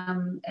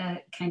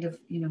kind of,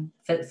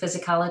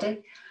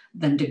 physicality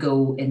than to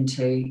go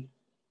into,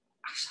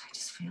 actually, I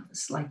just feel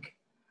this like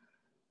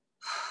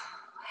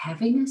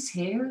heaviness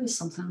here. There's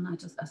something I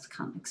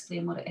can't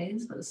explain what it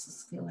is, but I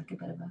just feel like a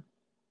bit of a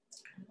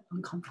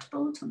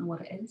uncomfortable. I don't know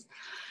what it is.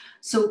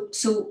 So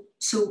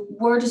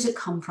where does it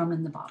come from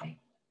in the body?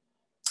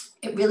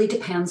 It really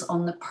depends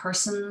on the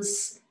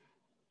person's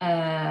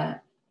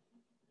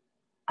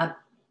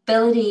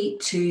ability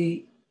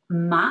to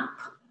map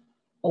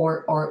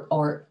or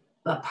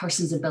a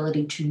person's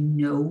ability to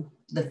know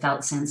the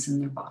felt sense in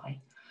their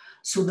body.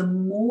 So the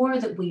more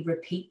that we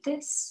repeat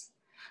this,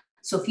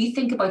 so if you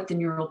think about the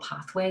neural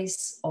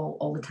pathways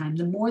all the time,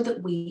 the more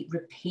that we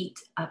repeat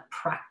a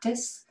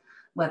practice,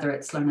 whether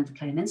it's learning to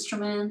play an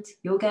instrument,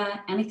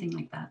 yoga, anything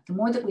like that, the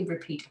more that we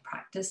repeat a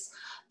practice,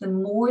 the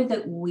more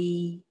that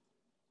we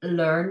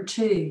learn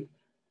to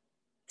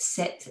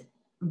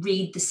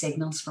read the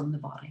signals from the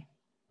body.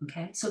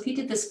 Okay, so if you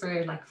did this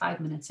for like 5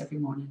 minutes every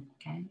morning,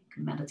 okay, you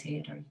can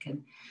meditate, or you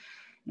can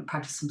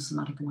practice some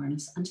somatic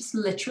awareness and just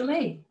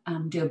literally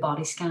do a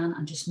body scan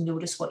and just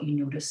notice what you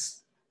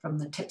notice from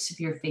the tips of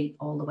your feet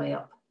all the way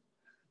up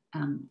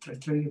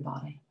through your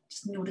body.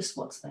 Just notice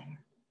what's there.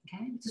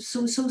 Okay, it's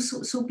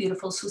so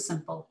beautiful, so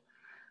simple.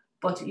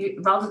 But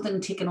rather than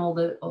taking all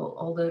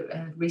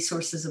the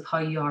resources of how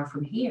you are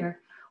from here,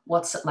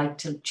 what's it like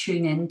to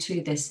tune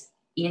into this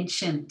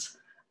ancient,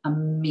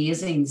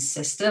 amazing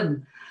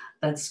system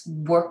that's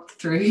worked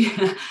through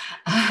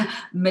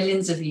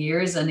millions of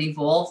years and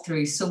evolved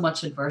through so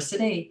much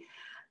adversity?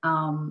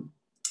 Or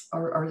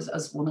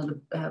as one of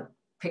the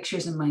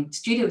pictures in my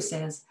studio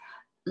says,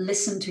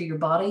 listen to your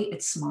body,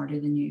 it's smarter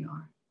than you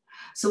are.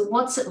 So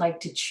what's it like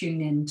to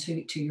tune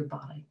into your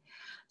body?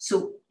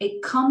 So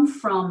it comes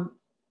from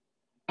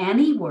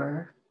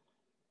anywhere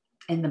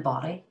in the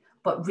body,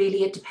 but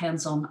really it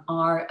depends on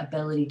our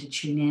ability to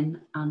tune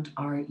in and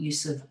our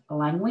use of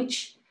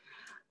language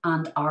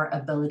and our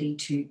ability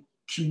to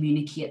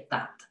communicate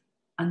that.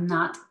 And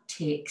that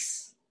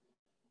takes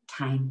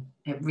time.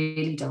 It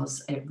really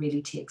does. It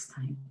really takes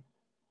time.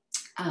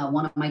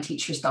 One of my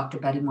teachers, Dr.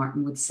 Betty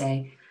Martin, would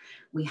say,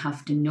 we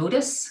have to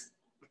notice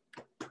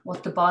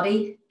what the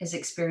body is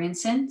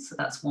experiencing. So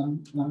that's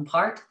one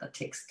part that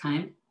takes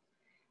time.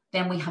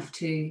 Then we have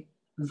to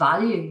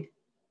value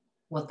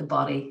what the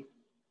body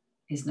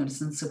is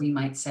noticing. So we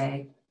might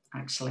say,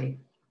 actually,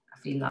 I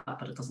feel that,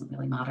 but it doesn't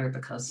really matter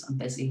because I'm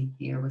busy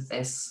here with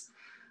this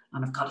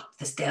and I've got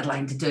this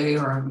deadline to do,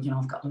 or, you know,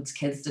 I've got loads of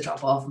kids to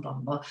drop off and blah,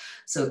 blah, blah.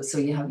 So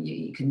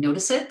you can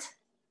notice it,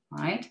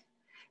 right?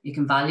 You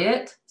can value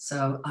it.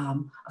 So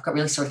I've got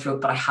really sore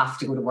throat, but I have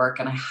to go to work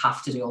and I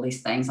have to do all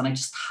these things and I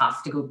just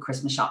have to go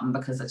Christmas shopping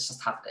because it's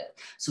just have to.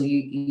 So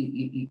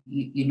you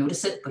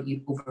notice it, but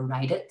you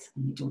override it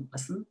and you don't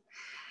listen.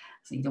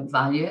 So you don't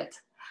value it.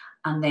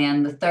 And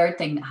then the third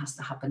thing that has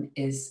to happen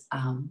is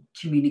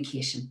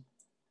communication.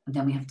 And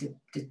then we have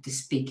to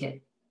speak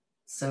it.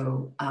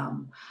 So,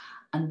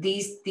 and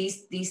these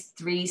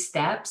three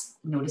steps,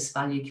 notice,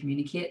 value,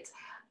 communicate,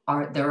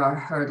 there are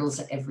hurdles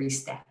at every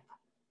step.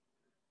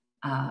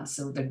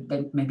 So there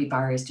may be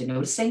barriers to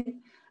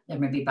noticing, there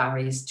may be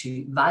barriers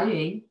to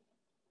valuing.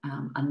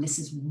 And this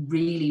is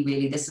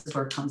really, this is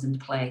where it comes into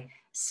play,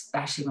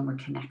 especially when we're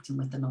connecting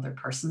with another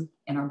person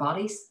in our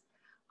bodies.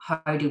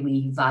 How do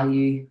we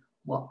value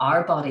what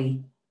our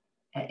body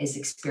is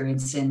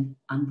experiencing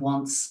and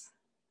wants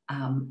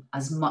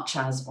as much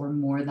as or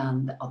more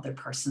than the other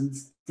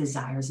person's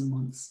desires and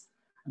wants?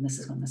 And this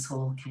is when this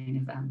whole kind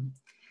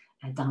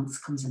of dance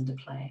comes into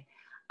play.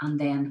 And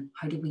then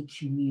how do we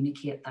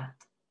communicate that?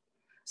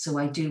 So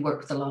I do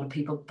work with a lot of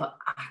people, but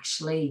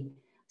actually,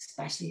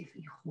 especially if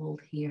you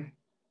hold here,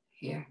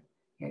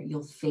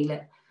 you'll feel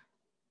it.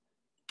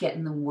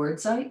 Getting the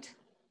words out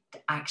to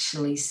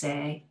actually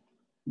say,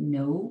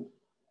 no,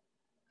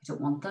 I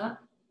don't want that,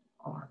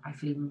 or I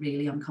feel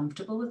really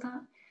uncomfortable with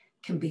that,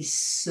 can be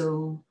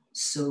so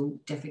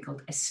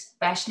difficult,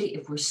 especially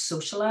if we're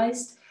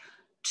socialized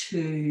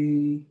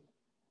to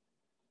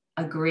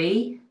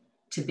agree,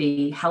 to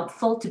be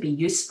helpful, to be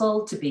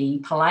useful, to be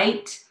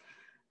polite,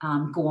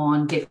 go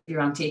on, give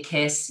your auntie a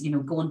kiss, you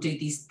know, go and do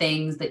these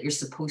things that you're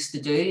supposed to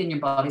do, and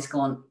your body's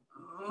going,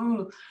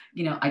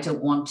 you know, I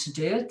don't want to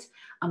do it.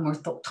 And we're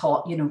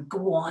taught, you know,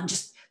 go on,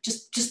 just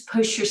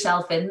push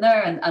yourself in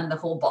there, and the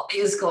whole body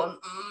is going,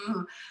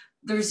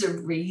 there's a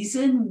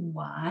reason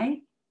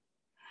why.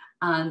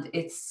 And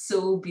it's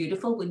so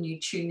beautiful when you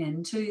tune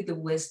into the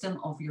wisdom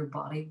of your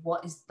body.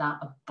 What is that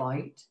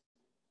about?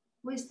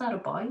 What is that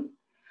about?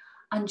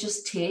 And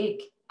just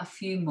take a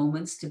few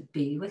moments to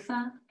be with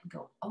that and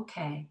go,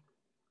 okay,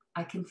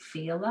 I can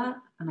feel that,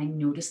 and I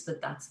notice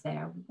that that's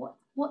there.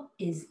 What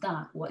is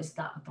that? What is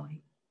that about?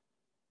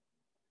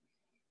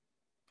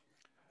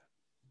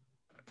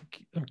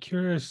 I'm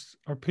curious,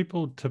 are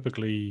people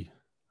typically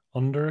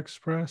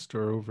underexpressed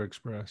or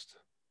overexpressed?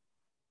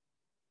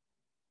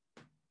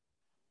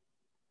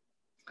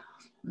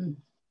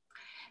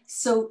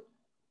 So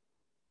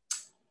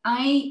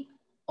I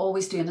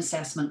always do an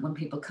assessment when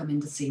people come in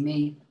to see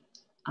me,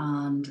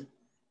 and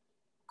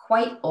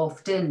quite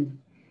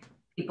often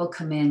people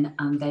come in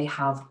and they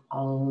have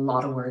a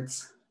lot of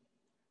words.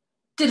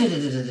 Right,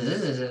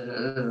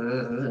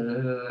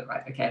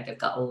 okay, they've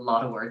got a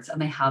lot of words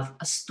and they have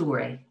a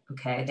story,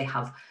 okay? They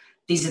have,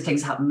 these are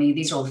things that happened to me,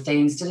 these are all the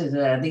things,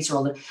 these are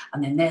all the,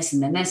 and then this,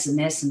 and then this, and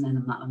this, and then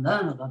blah,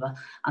 blah, blah, blah,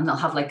 and they'll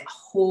have like a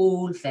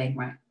whole thing,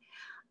 right?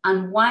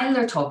 And while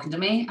they're talking to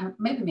me, I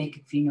maybe make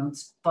a few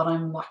notes, but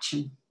I'm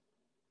watching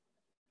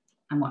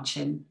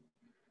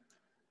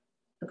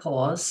the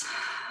pause,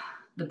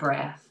 the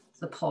breath,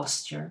 the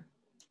posture,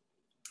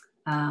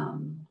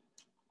 and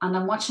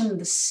I'm watching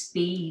the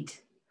speed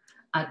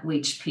at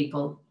which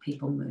people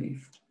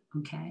move,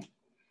 okay?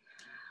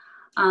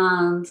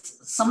 And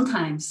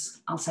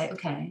sometimes I'll say,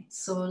 okay,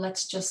 so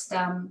let's just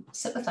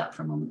sit with that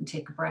for a moment and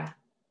take a breath.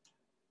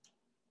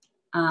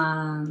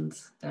 And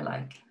they're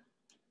like,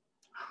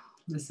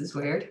 this is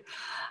weird.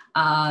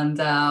 And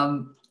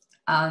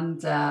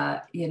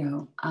you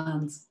know,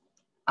 and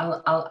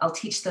I'll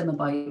teach them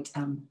about,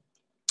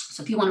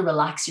 so if you want to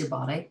relax your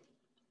body,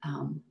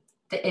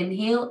 the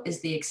inhale is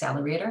the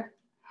accelerator.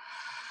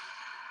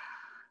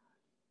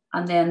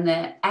 And then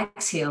the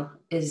exhale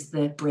is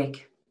the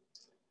break.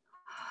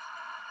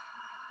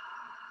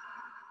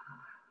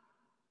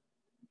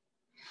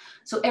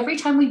 So every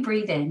time we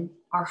breathe in,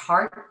 our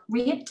heart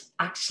rate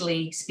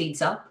actually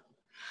speeds up.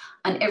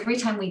 And every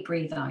time we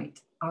breathe out,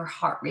 our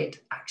heart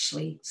rate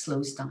actually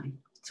slows down.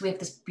 So we have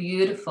this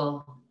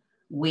beautiful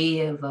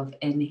wave of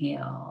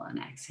inhale and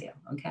exhale,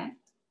 okay?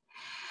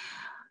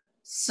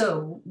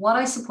 So what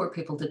I support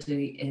people to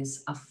do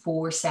is a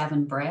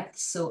 4-7 breath.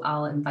 So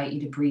I'll invite you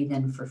to breathe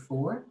in for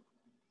 4.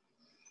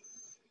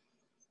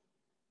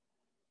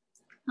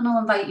 And I'll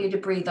invite you to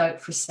breathe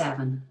out for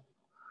 7.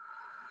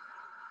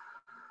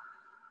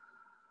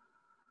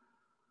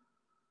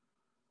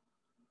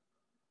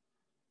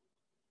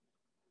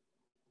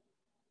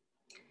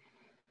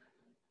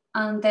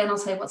 And then I'll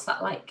say, what's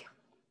that like?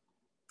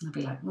 I'll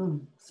be like,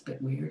 it's a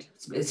bit weird.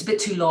 It's a bit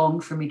too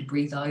long for me to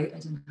breathe out. I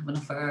didn't have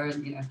enough air,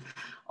 and you know,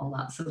 all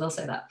that. So they'll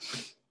say that.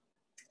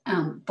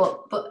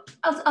 But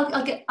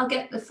I'll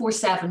get the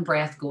 4-7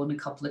 breath going a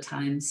couple of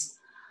times,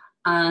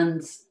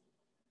 and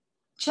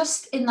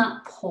just in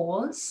that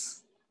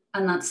pause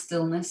and that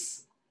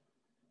stillness,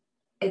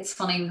 it's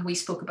funny, we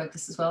spoke about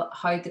this as well,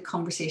 how the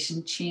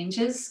conversation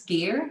changes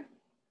gear,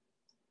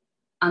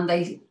 and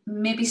they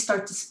maybe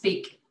start to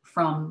speak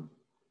from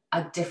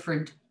a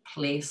different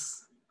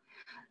place.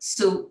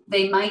 So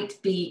they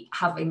might be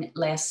having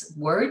less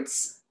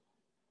words,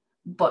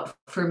 but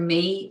for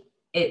me,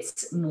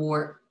 it's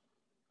more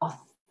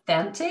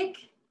authentic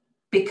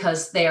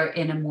because they're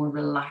in a more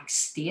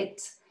relaxed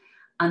state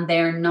and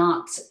they're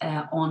not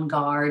on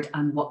guard.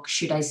 And what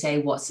should I say?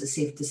 What's it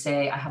safe to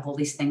say? I have all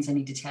these things I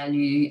need to tell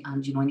you,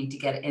 and you know I need to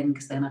get it in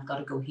because then I've got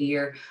to go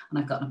here and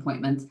I've got an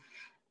appointment.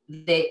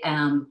 They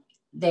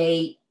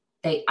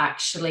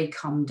actually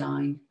come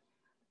down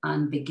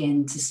and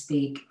begin to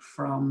speak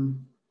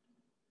from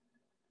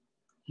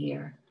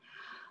here.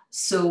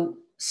 So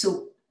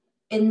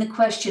in the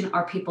question,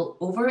 are people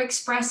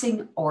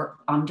over-expressing or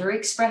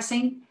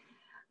under-expressing?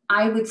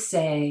 I would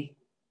say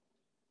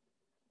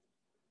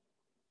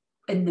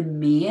in the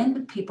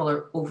main, people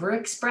are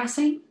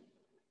over-expressing,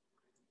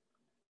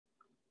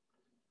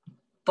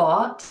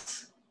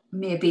 but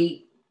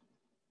maybe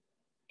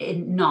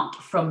not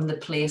from the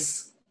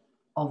place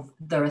of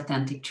their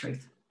authentic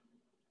truth.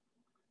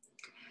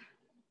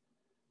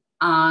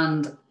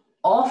 And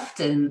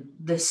often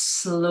the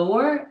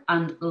slower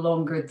and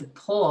longer the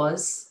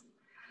pause.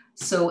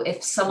 So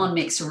if someone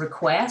makes a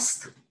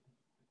request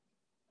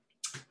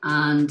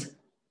and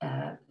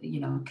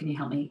you know, can you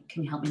help me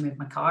move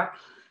my car?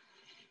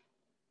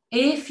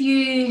 If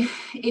you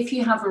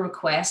have a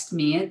request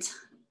made,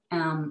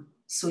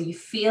 so you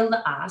feel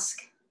the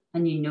ask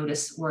and you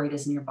notice where it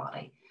is in your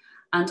body,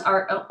 and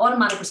our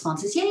automatic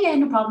response is yeah,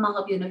 no problem, I'll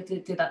help you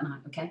do that now,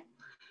 okay?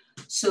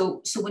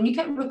 So when you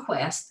get a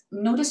request,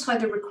 notice how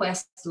the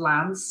request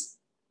lands,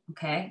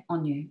 okay,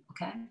 on you,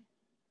 okay?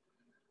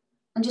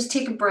 And just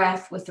take a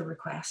breath with the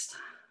request.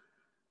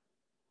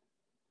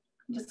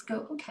 And just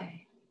go,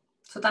 okay,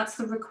 so that's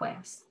the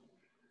request.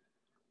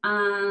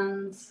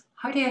 And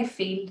how do I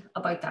feel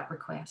about that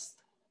request?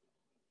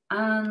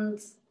 And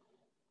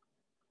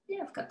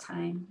yeah, I've got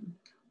time.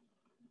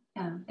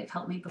 Yeah, they've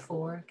helped me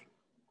before.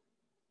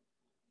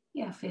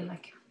 Yeah, I feel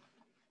like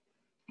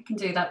I can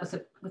do that with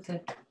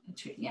a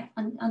yeah,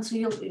 and so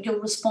you'll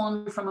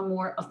respond from a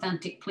more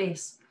authentic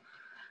place.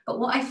 But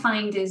what I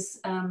find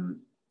is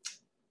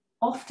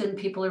often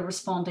people are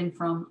responding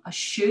from I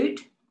should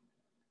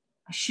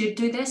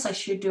do this, I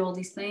should do all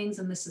these things,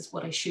 and this is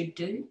what I should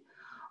do,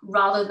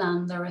 rather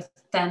than their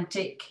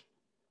authentic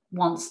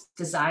wants,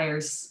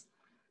 desires,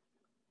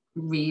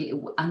 really.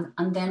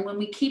 And then when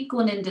we keep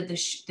going into the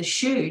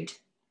should,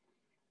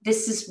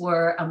 this is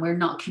where, and we're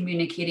not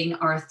communicating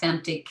our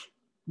authentic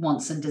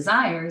wants and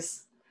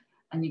desires,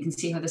 and you can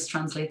see how this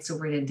translates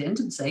over into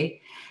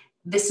intimacy.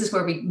 This is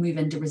where we move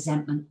into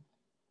resentment,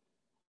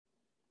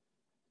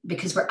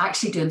 because we're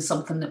actually doing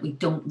something that we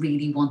don't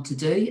really want to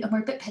do, and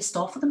we're a bit pissed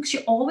off with them because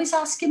you're always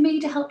asking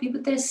me to help you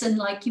with this, and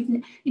like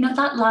you know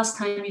that last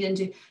time you didn't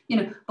do, you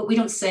know, but we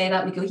don't say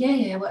that. We go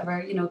yeah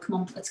whatever, you know, come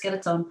on, let's get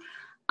it done.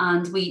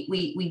 And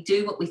we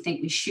do what we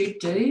think we should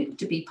do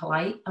to be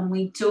polite, and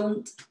we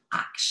don't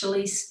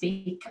actually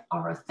speak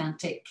our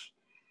authentic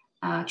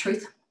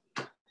truth.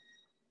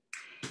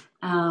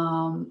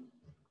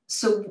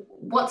 So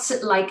what's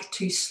it like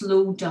to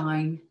slow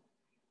down,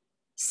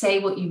 say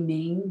what you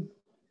mean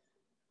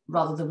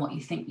rather than what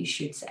you think you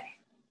should say?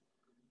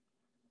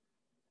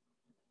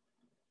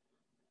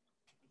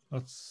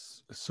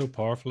 That's so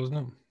powerful, isn't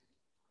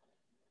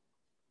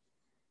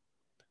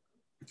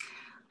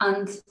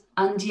it?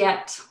 And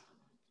yet,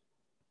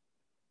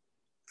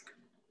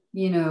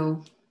 you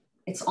know,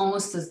 it's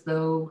almost as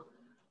though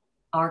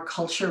our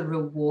culture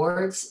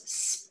rewards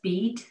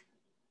speed,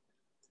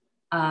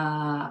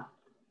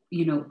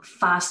 you know,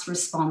 fast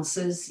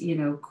responses, you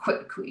know,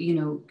 quick, you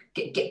know,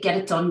 get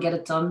it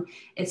done.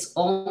 It's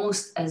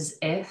almost as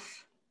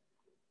if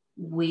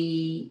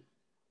we,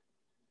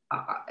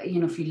 you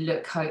know, if you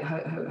look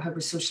how we're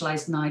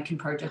socialized now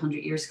compared to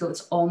 100 years ago,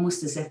 it's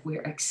almost as if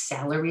we're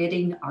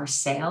accelerating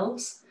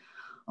ourselves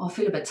oh, I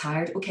feel a bit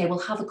tired. Okay, we'll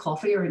have a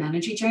coffee or an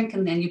energy drink,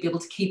 and then you'll be able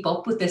to keep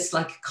up with this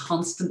like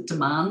constant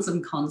demands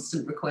and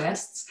constant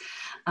requests.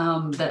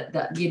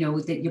 That you know,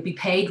 that you'll be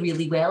paid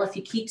really well if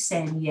you keep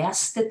saying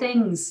yes to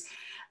things,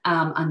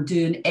 and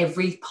doing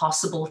every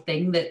possible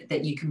thing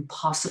that you can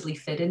possibly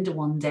fit into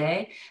one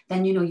day.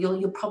 Then you know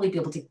you'll probably be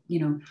able to, you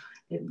know,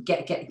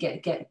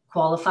 get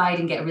qualified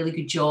and get a really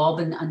good job,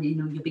 and you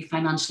know, you'll be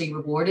financially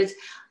rewarded.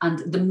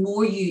 And the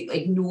more you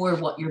ignore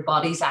what your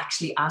body's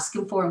actually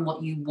asking for and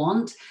what you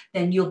want,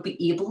 then you'll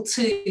be able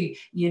to,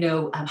 you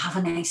know, have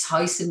a nice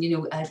house, and you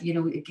know,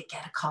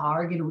 get a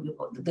car, you know,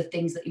 the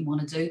things that you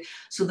want to do.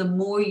 So the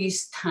more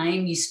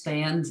time you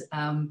spend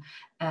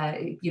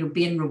you know,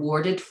 being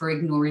rewarded for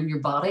ignoring your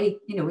body,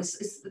 you know,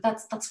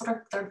 that's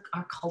what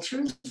our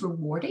culture is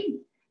rewarding.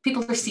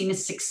 People are seen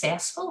as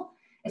successful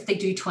if they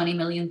do 20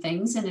 million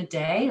things in a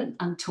day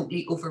and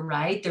totally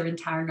override their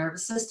entire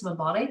nervous system and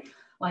body.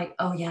 Like,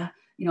 oh yeah,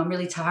 you know, I'm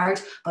really tired,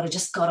 but I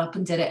just got up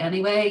and did it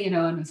anyway, you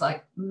know, and it's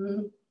like,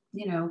 you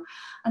know,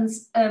 and,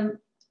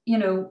 you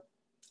know,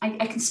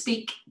 I can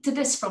speak to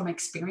this from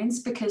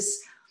experience,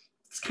 because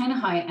it's kind of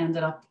how I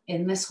ended up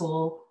in this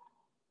whole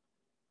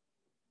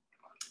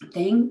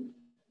thing.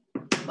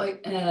 About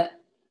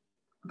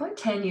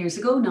 10 years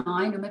ago now,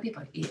 no, maybe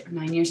about 8 or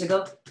 9 years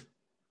ago,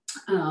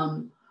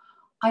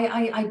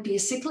 I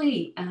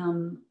basically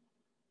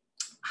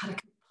had a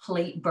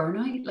complete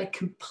burnout, like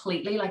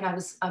completely. Like I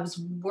was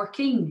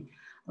working,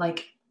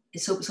 like,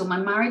 so my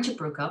marriage had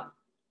broke up.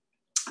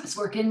 I was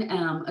working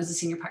as a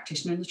senior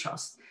practitioner in the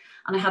trust,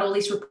 and I had all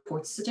these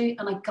reports to do,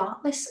 and I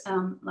got this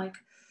like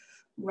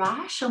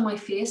rash on my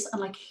face,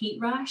 and like heat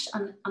rash,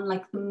 and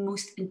like the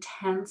most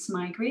intense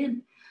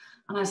migraine.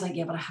 And I was like,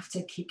 yeah, but I have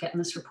to keep getting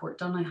this report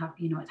done. I have,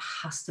 you know, it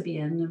has to be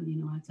in, and, you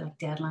know, I have like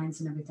deadlines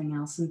and everything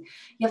else. And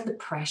you have the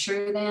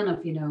pressure then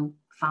of, you know,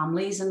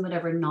 families and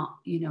whatever, not,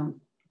 you know,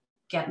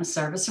 getting a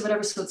service or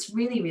whatever. So it's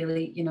really,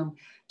 really, you know,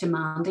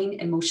 demanding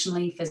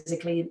emotionally,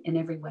 physically, in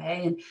every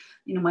way. And,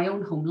 you know, my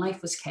own home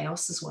life was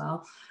chaos as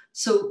well.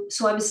 So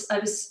I was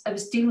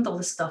dealing with all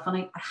this stuff, and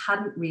I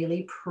hadn't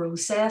really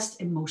processed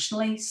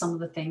emotionally some of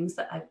the things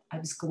that I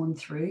was going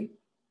through.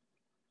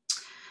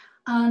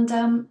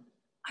 And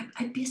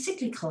I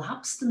basically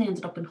collapsed and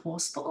ended up in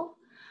hospital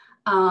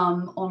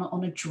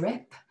on a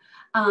drip,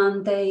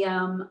 and they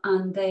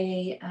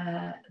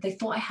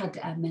thought I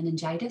had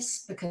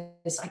meningitis,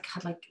 because I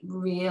had like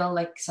real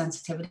like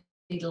sensitivity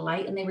to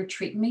light, and they were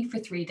treating me for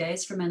 3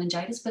 days for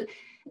meningitis, but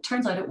it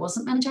turns out it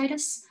wasn't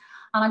meningitis.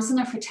 And I was in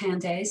there for 10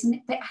 days,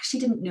 and they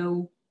actually didn't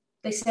know.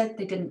 They said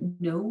they didn't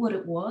know what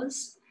it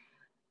was,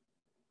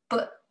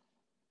 but.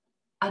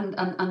 And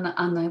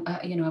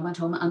you know, I went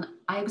home, and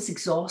I was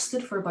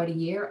exhausted for about a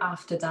year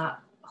after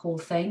that whole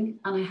thing,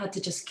 and I had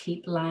to just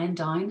keep lying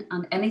down,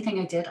 and anything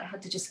I did, I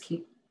had to just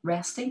keep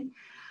resting.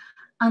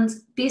 And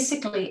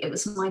basically, it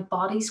was my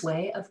body's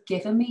way of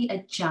giving me a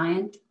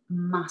giant,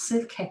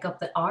 massive kick up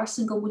the arse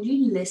and go, will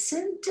you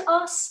listen to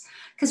us?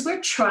 Because we're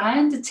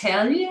trying to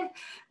tell you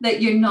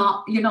that you're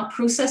not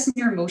processing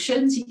your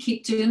emotions. You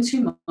keep doing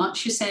too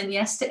much. You're saying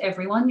yes to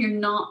everyone. You're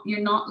not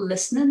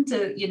listening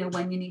to, you know,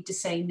 when you need to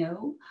say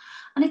no.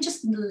 And it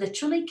just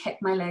literally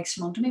kicked my legs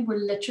from under me.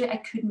 I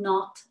could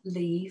not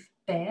leave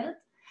bed.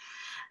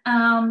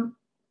 And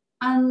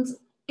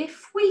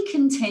if we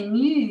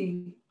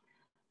continue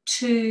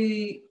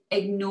to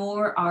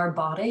ignore our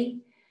body,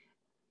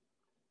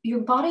 your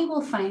body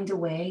will find a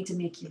way to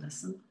make you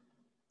listen.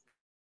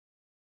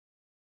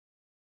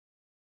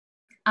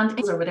 And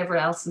or whatever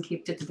else, and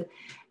keep it,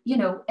 you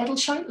know, it'll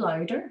shout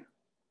louder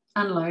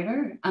and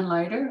louder and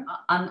louder,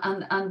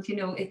 and you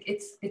know,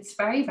 it's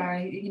very,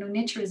 very, you know,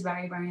 nature is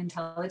very, very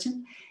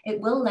intelligent.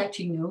 It will let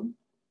you know.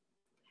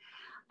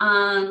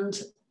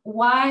 And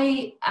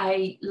why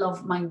I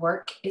love my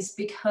work is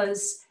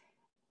because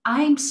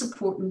I'm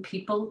supporting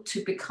people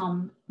to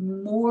become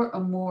more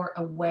and more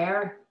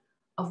aware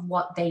of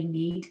what they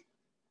need.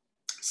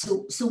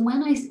 So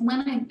when I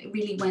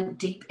really went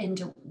deep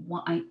into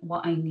what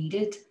I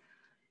needed,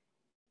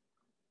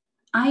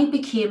 I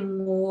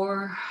became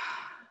more.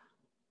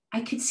 I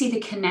could see the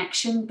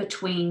connection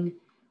between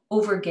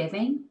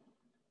overgiving,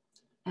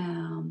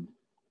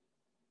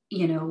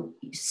 you know,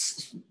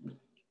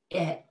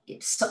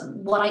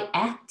 what I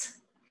ate,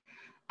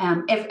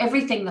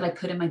 everything that I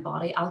put in my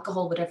body,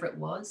 alcohol, whatever it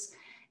was,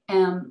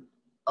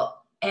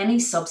 any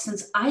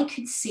substance, I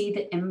could see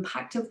the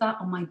impact of that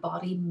on my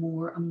body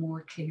more and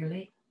more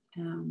clearly.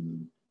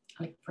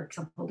 Like, for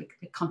example, the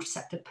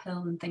contraceptive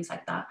pill and things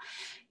like that.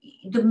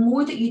 The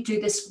more that you do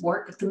this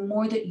work, the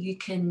more that you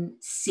can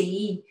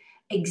see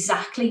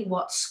exactly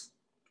what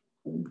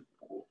you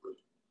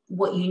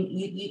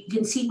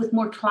can see with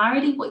more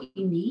clarity what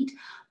you need,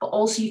 but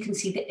also you can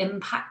see the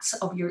impacts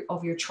of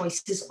your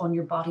choices on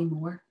your body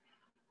more.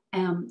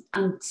 And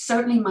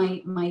certainly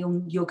my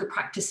own yoga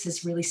practice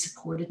has really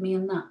supported me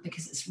in that,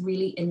 because it's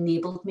really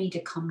enabled me to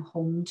come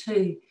home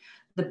to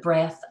the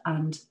breath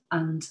and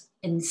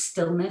in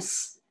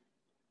stillness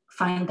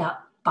find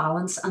that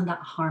balance and that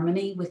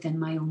harmony within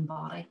my own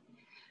body.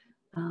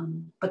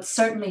 But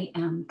certainly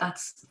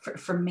that's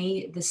for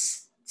me,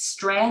 this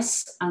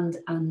stress and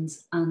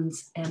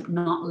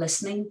not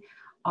listening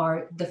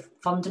are the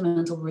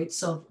fundamental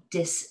roots of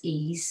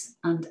dis-ease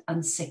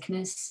and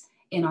sickness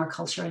in our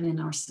culture and in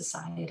our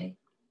society.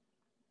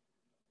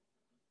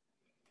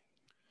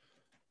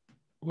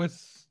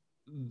 With,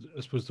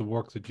 I suppose, the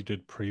work that you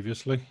did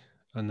previously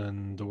and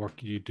then the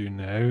work you do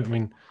now, I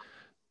mean,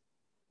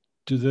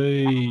 do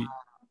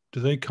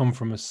they come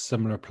from a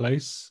similar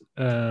place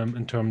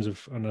in terms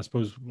of, and I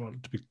suppose, well,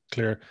 to be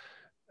clear,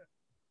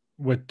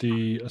 with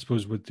the, I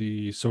suppose, with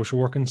the social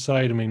working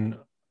side, I mean,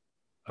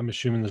 I'm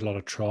assuming there's a lot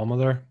of trauma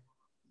there.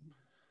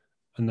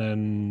 And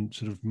then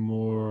sort of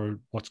more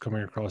what's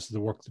coming across the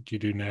work that you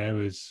do now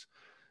is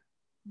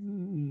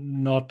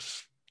not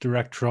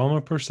direct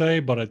trauma per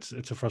se, but it's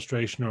a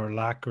frustration or a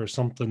lack or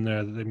something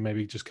there that they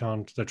maybe just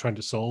can't, they're trying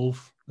to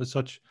solve as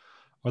such.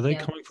 Are they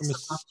coming from a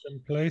same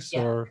place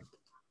or?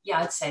 Yeah,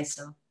 I'd say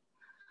so.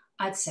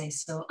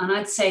 And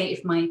I'd say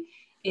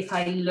if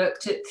I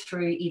looked it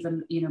through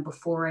even, you know,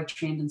 before I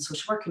trained in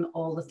social work and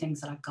all the things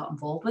that I've got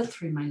involved with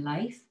through my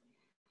life,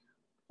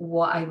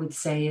 what I would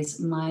say is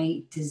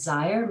my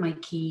desire, my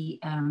key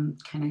kind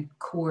of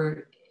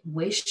core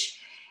wish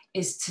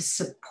is to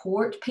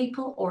support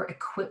people or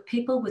equip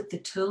people with the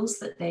tools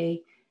that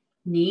they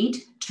need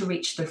to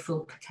reach their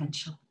full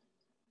potential.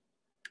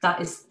 That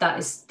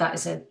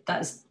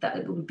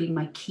would be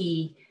my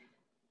key.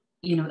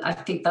 You know, I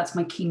think that's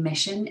my key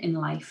mission in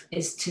life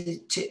is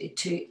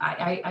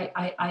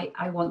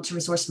I want to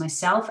resource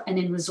myself, and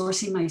in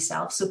resourcing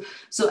myself.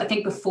 So I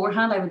think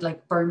beforehand I would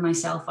like burn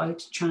myself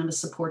out trying to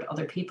support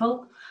other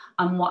people.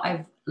 And what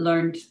I've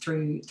learned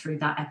through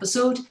that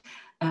episode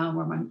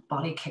where my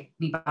body kicked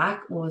me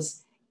back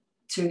was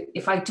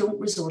if I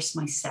don't resource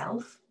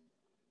myself,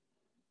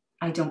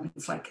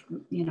 it's like,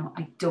 you know,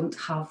 I don't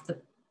have the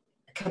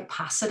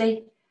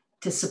capacity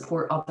to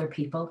support other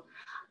people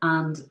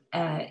and,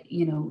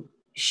 you know,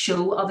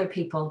 show other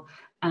people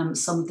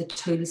some of the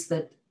tools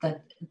that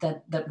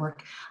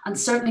work. And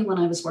certainly when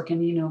I was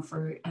working, you know,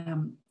 for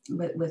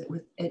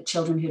with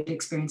children who had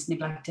experienced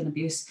neglect and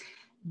abuse,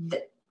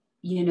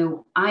 you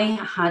know, I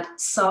had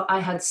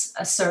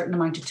a certain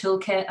amount of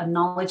toolkit and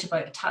knowledge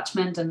about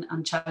attachment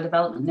and child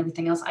development and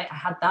everything else. I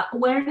had that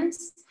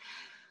awareness.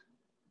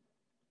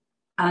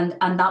 And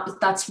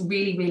that's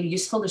really, really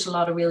useful. There's a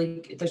lot of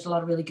really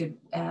good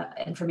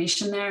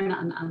information there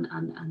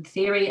and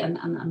theory and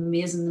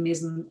amazing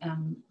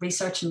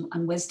research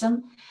and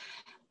wisdom,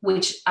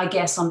 which I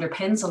guess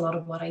underpins a lot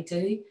of what I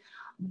do.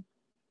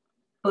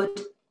 But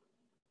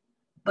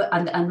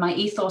my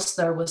ethos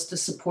there was to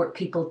support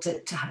people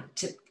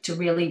to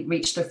really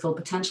reach their full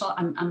potential.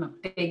 I'm a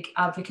big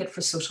advocate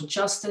for social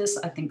justice.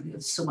 I think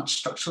there's so much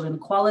structural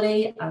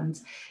inequality and,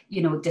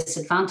 you know,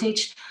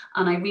 disadvantage.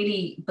 And I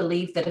really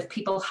believe that if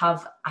people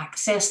have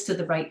access to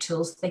the right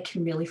tools, they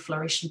can really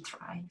flourish and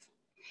thrive.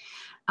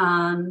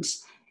 And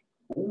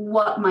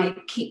what my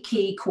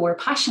key core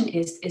passion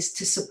is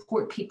to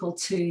support people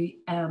to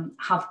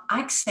have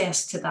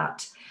access to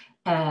that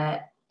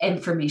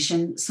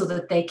information so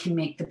that they can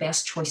make the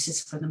best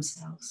choices for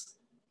themselves.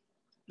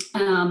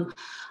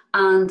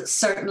 And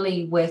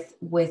certainly with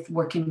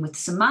working with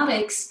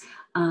somatics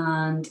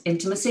and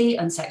intimacy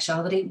and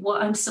sexuality,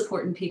 what I'm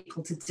supporting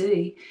people to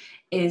do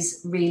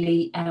is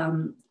really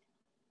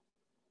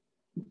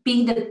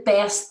be the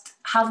best,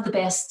 have the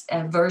best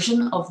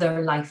version of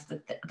their life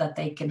that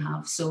they can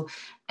have. So,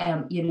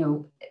 you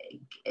know,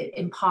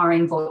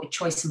 empowering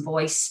choice and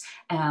voice,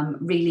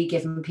 really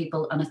giving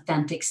people an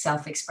authentic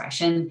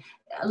self-expression,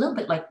 a little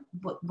bit like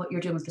what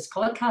you're doing with this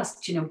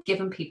podcast, you know,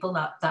 giving people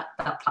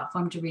that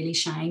platform to really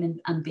shine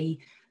and be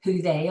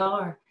who they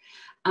are.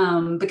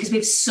 Because we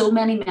have so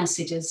many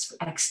messages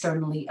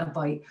externally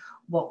about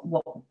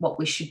what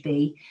we should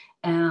be.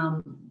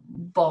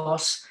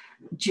 But,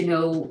 you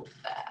know,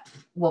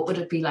 what would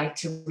it be like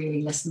to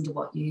really listen to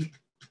what you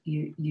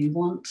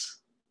want?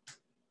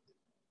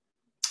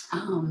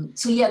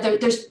 So yeah,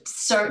 there's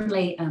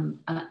certainly an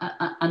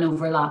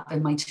overlap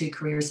in my two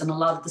careers, and a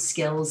lot of the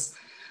skills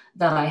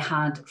that I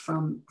had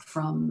from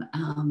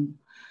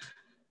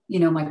you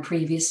know, my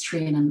previous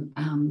training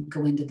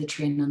go into the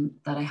training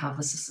that I have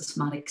as a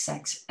somatic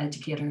sex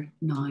educator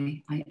now.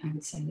 I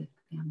would say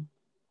that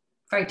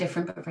very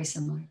different but very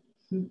similar.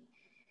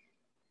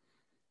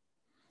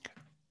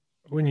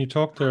 When you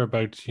talk there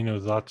about, you know,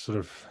 that sort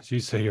of, as you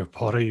say, your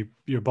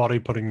body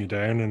putting you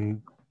down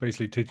and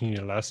basically teaching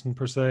you a lesson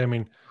per se, I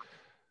mean,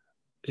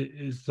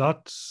 does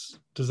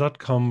that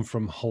come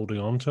from holding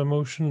on to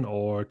emotion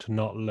or to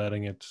not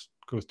letting it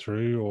go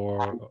through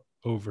or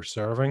over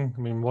serving?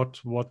 I mean,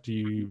 what do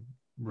you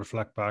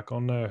reflect back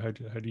on now? How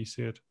do you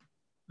see it?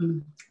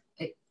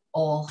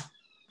 All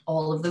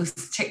of those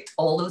ticked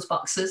all those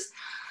boxes.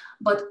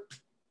 But,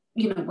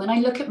 you know, when I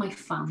look at my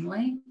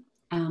family,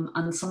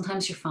 and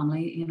sometimes your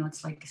family, you know,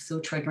 it's like so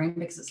triggering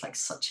because it's like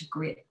such a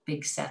great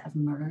big set of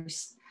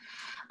mirrors.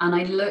 And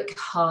I look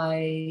how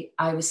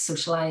I was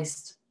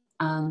socialized,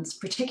 and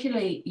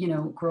particularly, you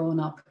know, growing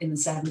up in the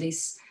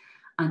 70s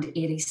and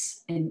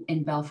 80s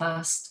in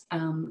Belfast.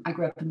 I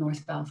grew up in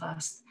North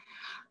Belfast.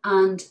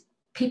 And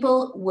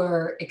people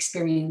were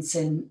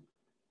experiencing,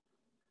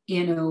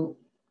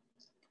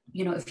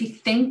 if you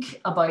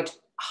think about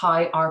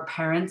how our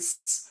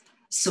parents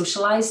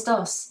socialized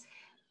us,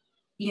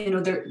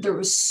 there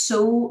was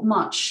so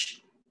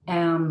much,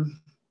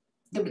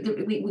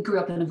 we grew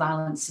up in a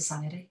violent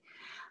society,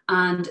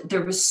 and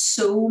there was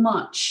so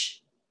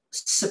much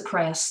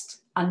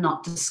suppressed and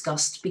not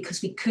discussed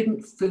because we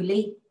couldn't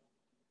fully,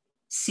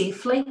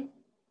 safely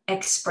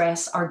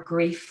express our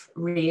grief,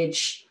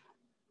 rage,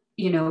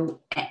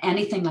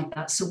 anything like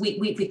that. So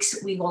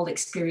we've all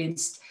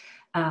experienced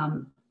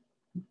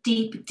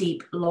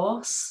deep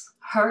loss,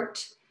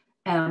 hurt,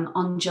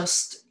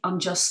 unjust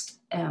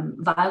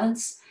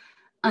violence,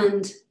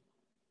 and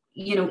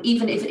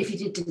even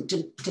if you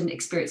didn't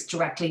experience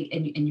directly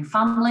in your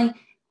family,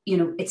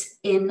 it's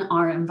in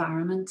our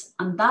environment,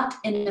 and that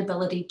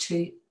inability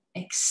to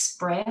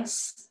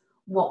express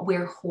what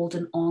we're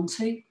holding on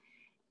to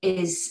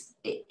is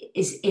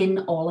in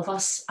all of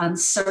us, and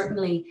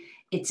certainly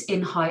it's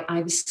in how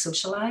I was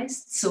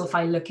socialized. So if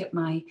I look at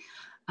my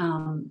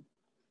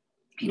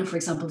for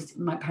example,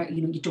 my parent,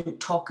 you don't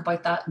talk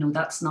about that. No,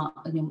 that's not,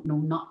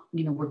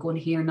 we're going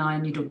here now,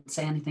 and you don't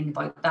say anything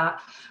about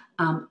that.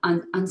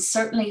 And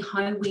certainly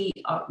how we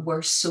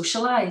were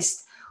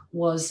socialized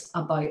was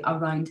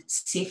around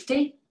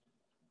safety,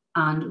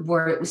 and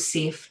where it was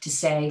safe to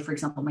say, for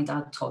example, my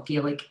dad taught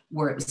Gaelic,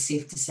 where it was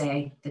safe to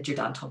say that your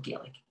dad taught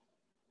Gaelic,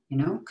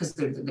 because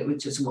there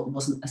just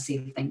wasn't a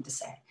safe thing to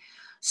say.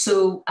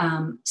 So,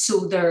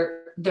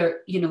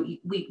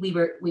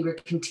 we were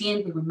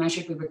contained, we were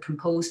measured, we were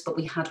composed, but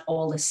we had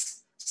all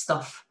this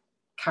stuff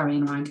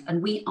carrying around.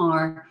 And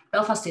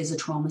Belfast is a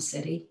trauma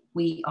city.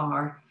 We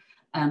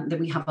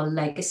have a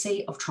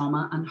legacy of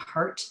trauma and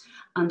hurt.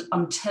 And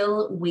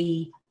until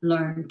we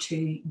learn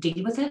to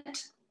deal with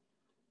it,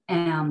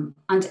 and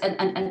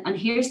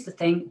here's the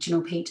thing,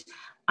 Pete,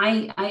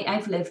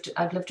 I've lived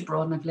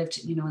abroad, and I've lived,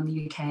 in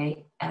the UK,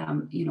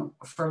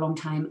 for a long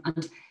time.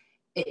 And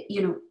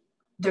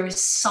there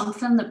is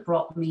something that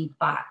brought me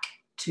back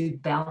to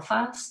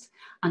Belfast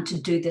and to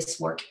do this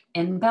work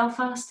in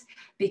Belfast,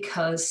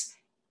 because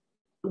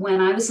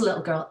when I was a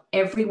little girl,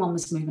 everyone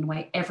was moving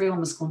away. Everyone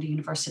was going to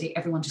university.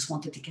 Everyone just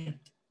wanted to get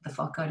the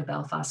fuck out of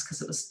Belfast, because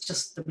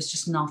there was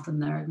just nothing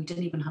there. We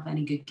didn't even have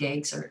any good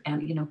gigs, or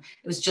it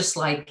was just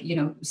like,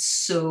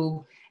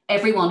 so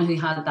everyone who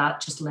had that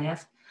just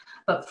left.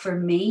 But for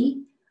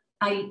me,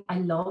 I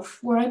love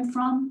where I'm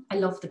from. I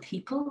love the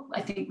people. I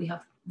think we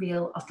have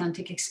real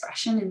authentic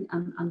expression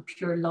and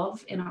pure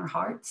love in our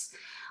hearts.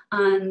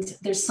 And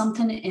there's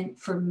something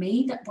for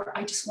me where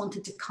I just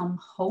wanted to come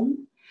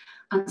home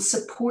and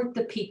support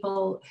the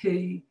people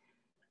who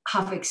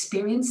have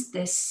experienced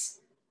this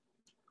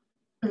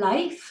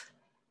life,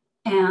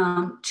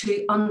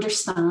 to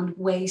understand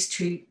ways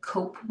to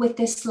cope with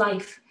this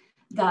life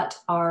that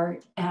are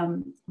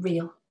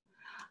real.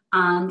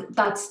 And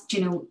that's,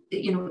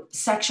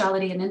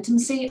 sexuality and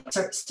intimacy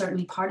are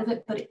certainly part of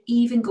it, but it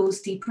even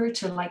goes deeper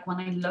to, like, when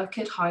I look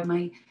at how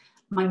my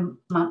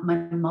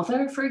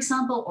mother, for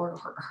example, or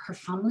her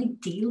family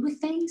deal with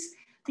things,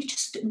 they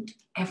just don't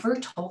ever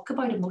talk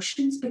about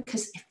emotions,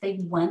 because if they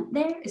went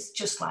there, it's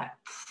just like,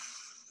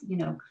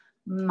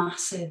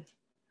 massive.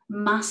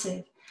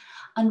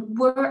 And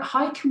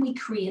how can we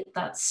create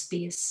that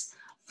space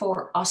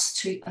for us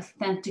to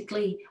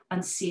authentically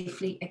and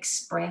safely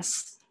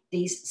express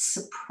these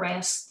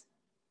suppressed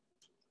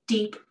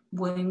deep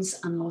wounds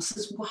and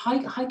losses?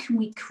 How can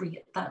we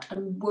create that?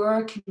 And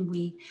where can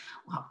we,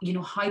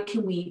 how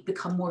can we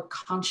become more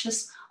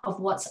conscious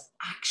of what's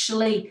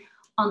actually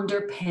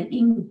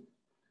underpinning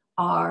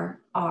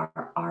our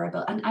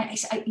ability? And I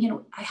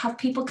have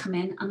people come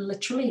in, and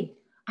literally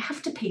I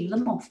have to peel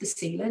them off the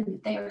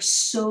ceiling. They are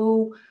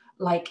so,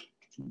 like,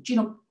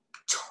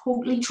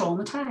 totally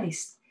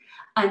traumatized.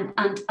 And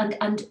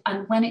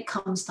when it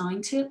comes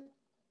down to it,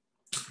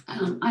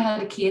 I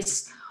had a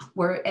case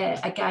where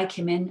a guy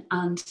came in,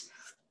 and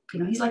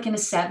he's like in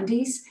his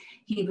 70s.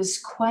 He was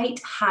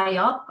quite high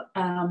up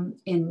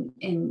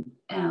in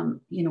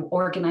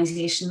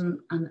organization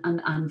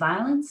and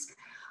violence,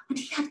 and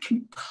he had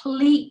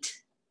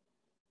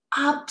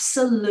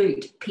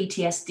absolute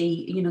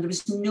PTSD. There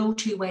was no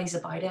two ways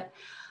about it.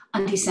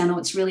 And he said, "Oh,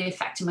 it's really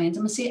affecting my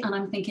intimacy." And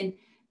I'm thinking,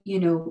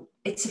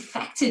 it's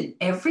affected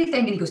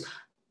everything. And he goes,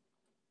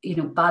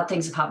 bad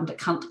things have happened. I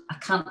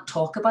can't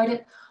talk about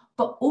it.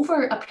 But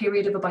over a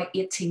period of about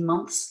 18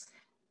 months,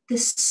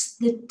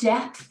 the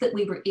depth that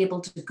we were able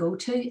to go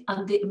to,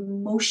 and the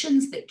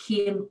emotions that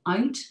came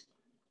out,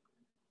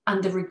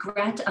 and the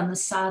regret and the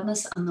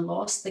sadness and the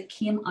loss that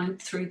came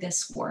out through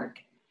this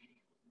work,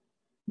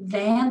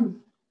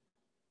 then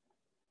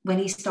when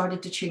he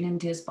started to tune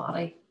into his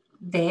body,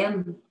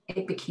 then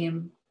it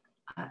became,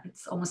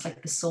 it's almost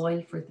like the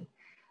soil for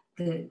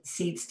the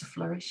seeds to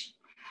flourish.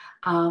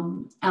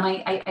 And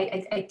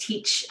I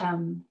teach,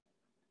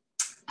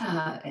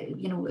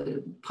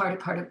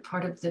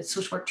 part of the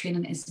social work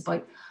training is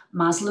about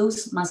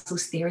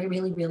Maslow's theory,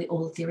 really, really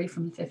old theory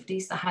from the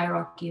 50s, the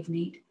hierarchy of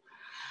need.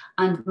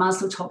 And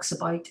Maslow talks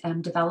about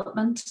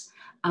development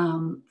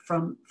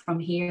from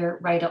here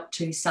right up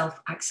to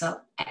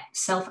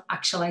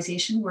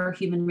self-actualization, where a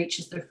human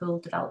reaches their full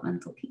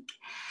developmental peak.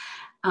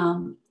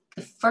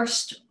 The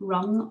first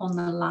rung on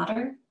the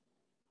ladder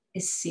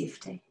is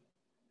safety.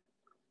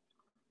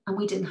 And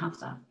we didn't have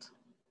that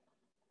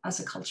as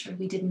a culture.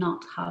 We did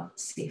not have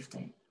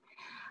safety.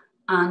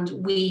 And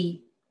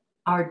we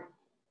are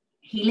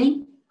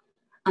healing,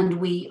 and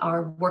we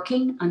are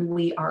working, and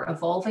we are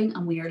evolving,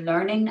 and we are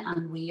learning,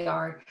 and we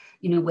are,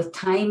 with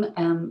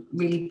time,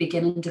 really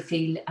beginning to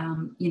feel,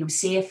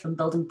 safe, and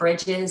building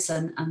bridges,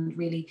 and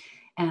really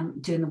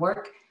doing the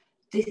work.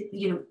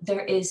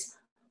 There is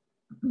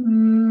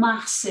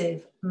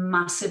massive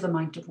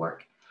amount of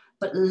work,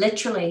 but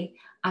literally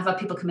I've had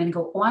people come in and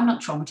go, oh, I'm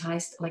not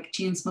traumatized, like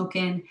chain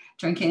smoking,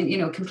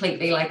 drinking,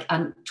 completely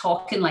and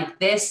talking like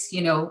this,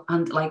 and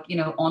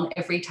on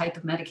every type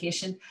of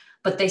medication.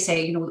 But they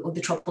say,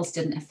 the troubles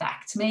didn't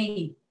affect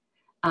me.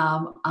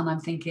 And I'm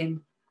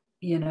thinking,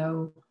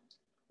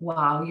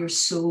 wow, you're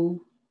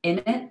so in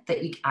it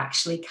that you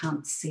actually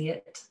can't see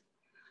it.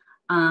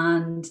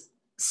 And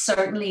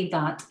certainly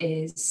that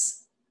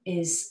is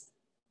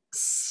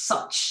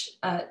such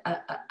a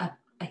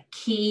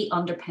key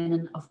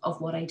underpinning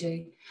of what I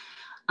do.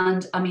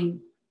 And I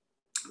mean,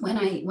 when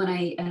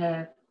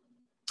I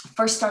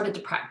first started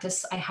to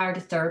practice, I hired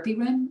a therapy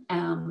room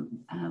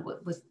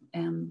with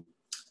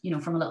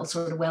from a little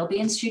sort of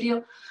wellbeing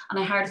studio, and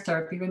I hired a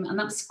therapy room, and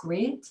that was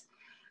great.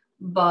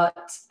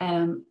 But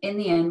in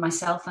the end,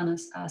 myself and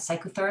a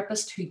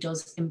psychotherapist who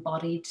does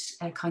embodied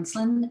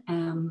counselling,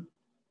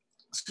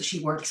 so she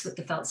works with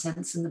the felt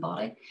sense in the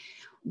body,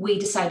 we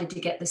decided to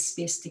get this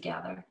space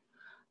together.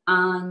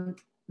 And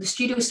the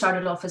studio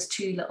started off as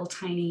two little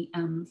tiny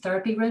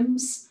therapy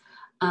rooms.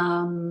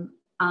 And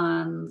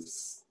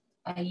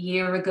a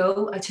year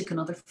ago, I took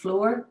another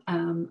floor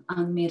and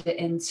made it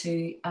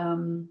into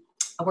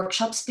a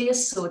workshop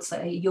space. So it's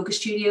a yoga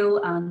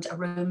studio and a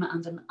room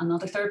and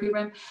another therapy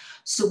room.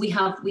 So we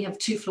have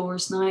two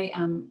floors now,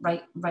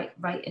 right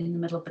in the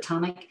middle of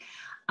Botanic.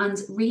 And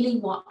really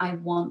what I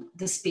want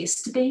the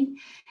space to be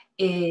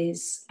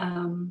is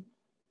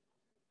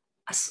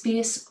a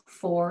space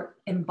for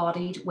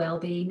embodied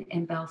well-being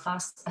in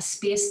Belfast, a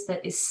space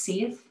that is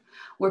safe,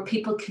 where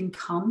people can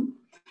come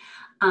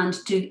and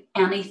do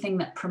anything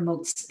that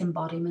promotes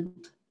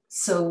embodiment.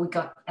 So we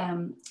got,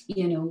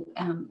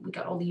 we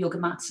got all the yoga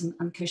mats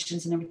and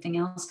cushions and everything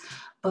else,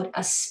 but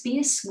a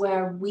space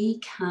where we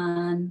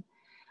can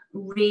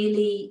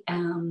really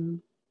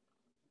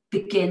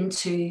begin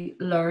to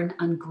learn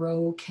and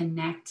grow,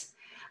 connect.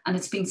 And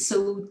it's been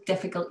so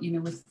difficult,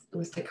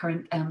 with the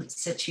current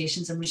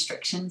situations and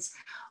restrictions,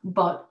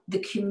 but the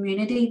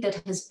community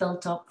that has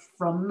built up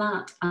from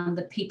that, and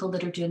the people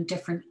that are doing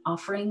different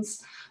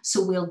offerings.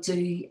 So we'll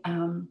do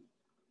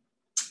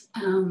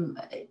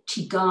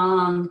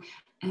qigong,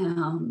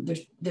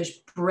 there's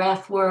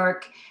breath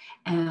work.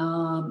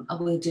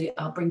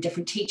 I'll bring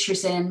different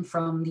teachers in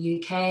from the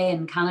UK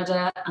and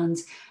Canada, and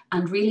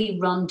really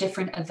run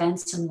different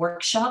events and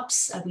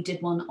workshops. We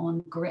did one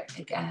on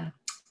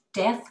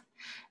death.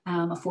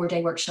 A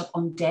 4-day workshop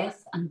on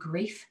death and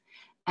grief,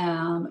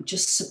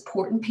 just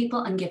supporting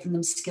people and giving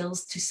them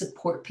skills to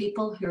support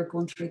people who are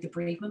going through the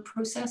bereavement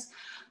process.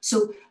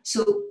 So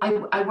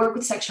I work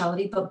with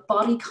sexuality, but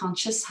body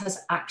conscious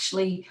has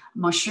actually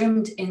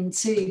mushroomed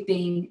into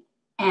being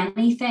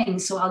anything.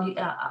 So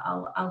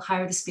I'll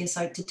hire the space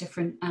out to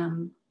different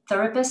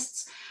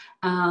therapists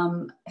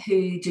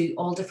who do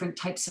all different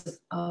types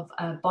of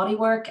body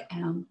work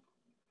and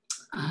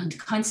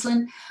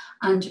counselling.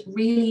 And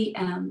really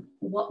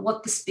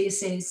what the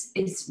space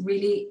is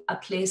really a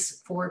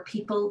place for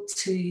people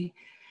to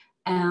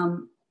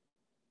come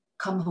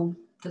home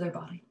to their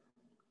body.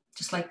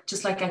 Just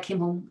like I came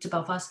home to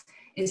Belfast,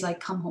 is like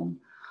come home.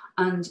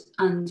 And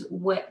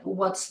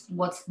what's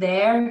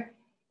there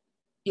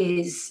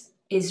is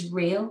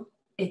real,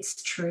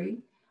 it's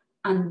true.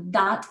 And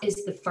that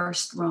is the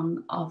first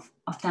rung of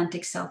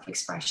authentic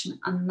self-expression.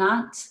 And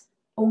that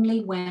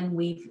only when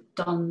we've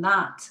done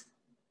that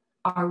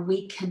are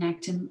we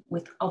connecting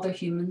with other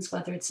humans,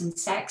 whether it's in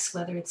sex,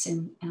 whether it's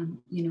in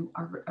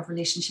our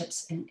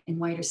relationships in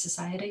wider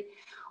society.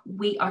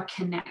 We are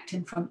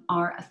connecting from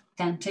our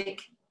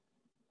authentic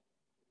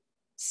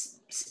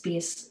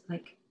space,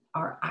 like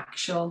our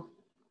actual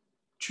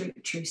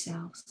true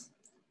selves.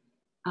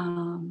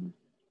 Yeah.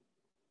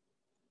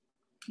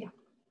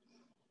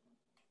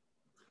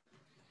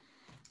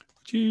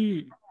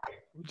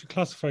 Would you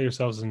classify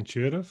yourselves as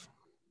intuitive?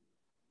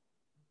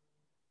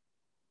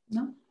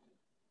 No.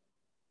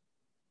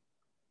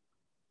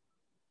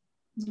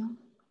 No,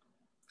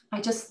 I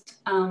just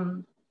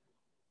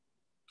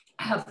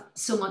have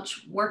so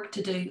much work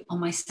to do on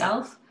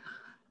myself,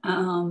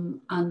 and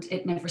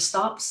it never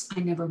stops. I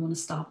never want to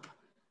stop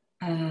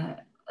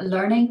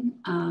learning.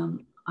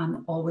 I'm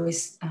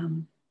always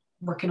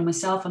working on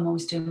myself. I'm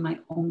always doing my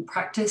own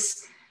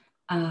practice.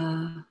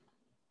 I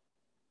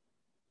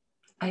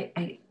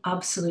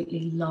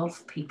absolutely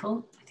love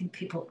people. I think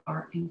people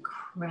are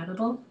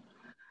incredible.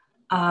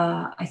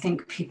 I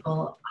think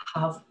people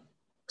have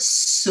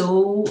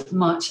so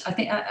much. I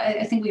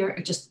think we are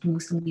just the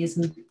most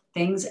amazing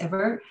things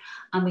ever,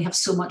 and we have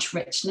so much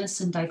richness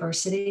and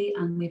diversity,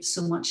 and we have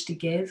so much to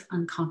give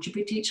and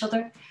contribute to each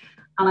other.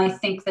 And I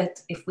think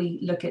that if we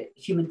look at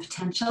human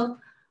potential,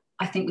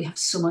 I think we have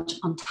so much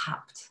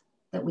untapped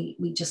that we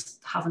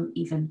just haven't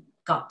even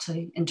got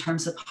to, in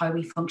terms of how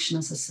we function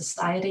as a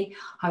society,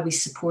 how we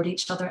support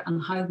each other,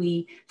 and how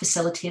we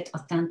facilitate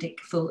authentic,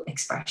 full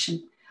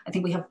expression. I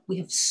think we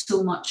have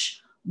so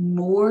much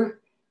more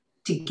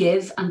to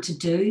give and to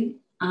do.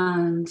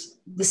 And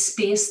the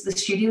space, the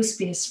studio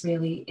space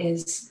really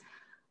is,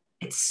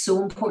 it's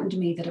so important to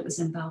me that it was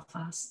in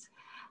Belfast,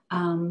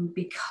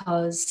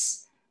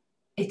 because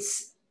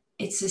it's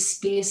a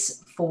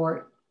space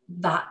for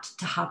that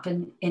to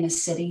happen in a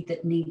city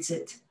that needs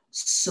it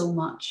so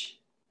much.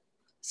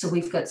 So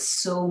we've got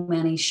so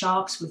many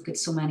shops, we've got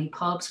so many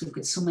pubs, we've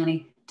got so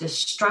many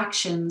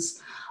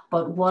distractions,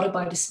 but what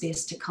about a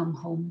space to come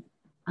home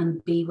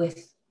and be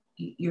with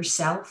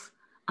yourself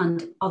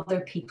and other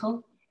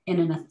people in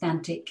an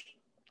authentic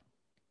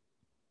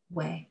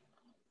way?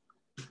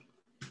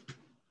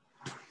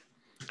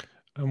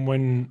 And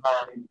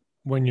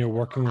when you're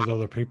working with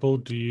other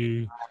people,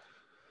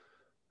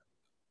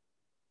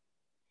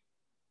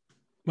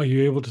 are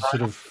you able to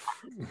sort of,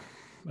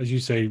 as you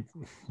say,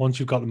 once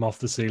you've got them off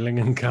the ceiling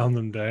and calm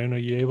them down, are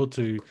you able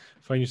to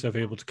find yourself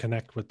able to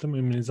connect with them?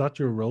 I mean, is that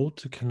your role,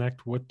 to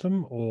connect with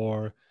them,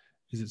 or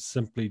is it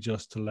simply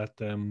just to let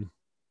them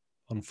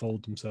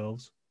unfold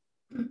themselves?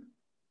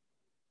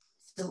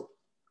 So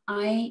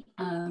I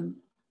am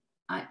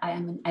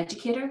an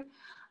educator,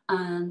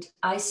 and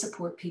I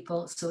support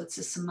people. So it's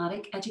a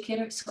somatic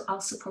educator. So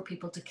I'll support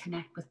people to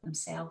connect with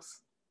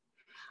themselves.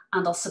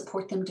 And I'll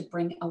support them to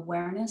bring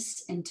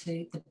awareness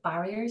into the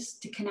barriers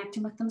to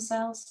connecting with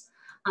themselves,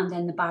 and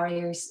then the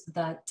barriers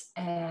that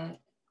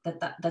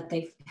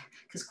they've,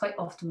 because quite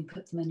often we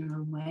put them in our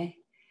own way.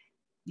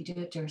 We do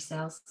it to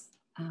ourselves.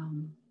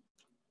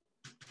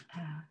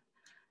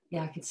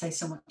 Yeah, I could say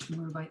so much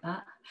more about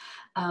that,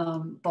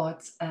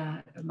 but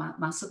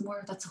massive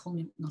more. That's a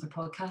whole another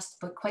podcast.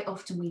 But quite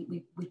often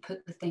we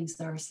put the things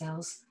there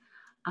ourselves,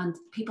 and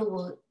people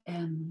will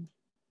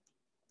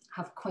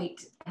have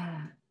quite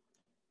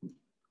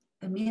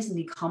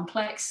amazingly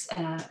complex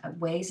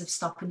ways of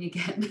stopping you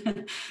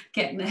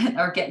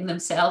getting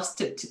themselves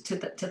to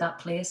that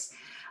place.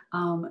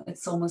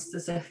 It's almost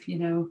as if, you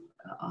know,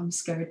 I'm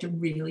scared to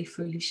really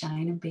fully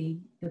shine and be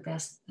the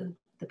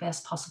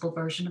best possible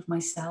version of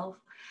myself.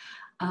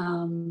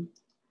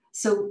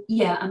 So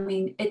yeah, I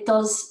mean, it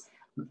does.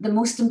 The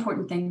most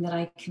important thing that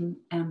I can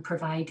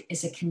provide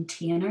is a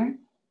container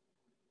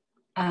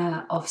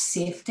of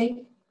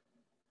safety,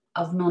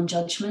 of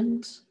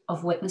non-judgment,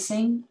 of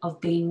witnessing, of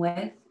being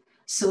with,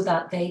 so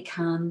that they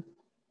can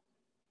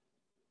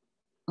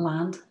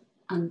land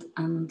and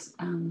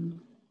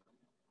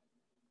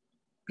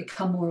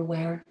become more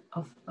aware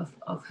of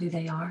who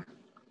they are.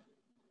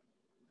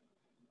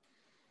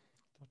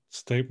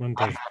 Statement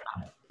of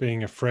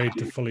being afraid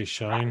to fully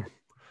shine.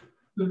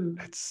 Mm-hmm.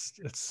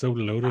 It's so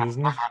loaded,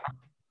 isn't it?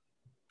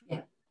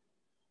 Yeah.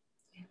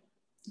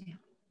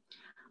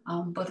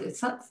 But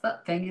it's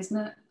that thing, isn't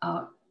it?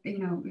 You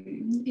know,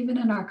 even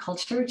in our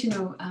culture, you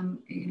know,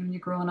 when you're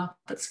growing up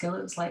at school,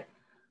 it was like,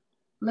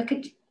 look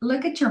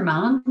at your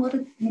man.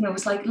 It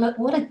was like, look,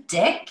 what a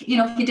dick. You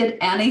know, if you did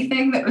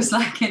anything that was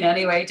like in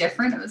any way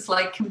different, it was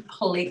like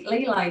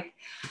completely like,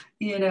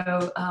 you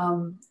know,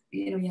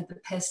 you had the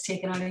piss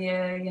taken out of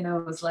you. You know,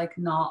 it was like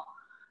not,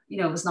 you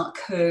know, it was not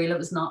cool. It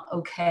was not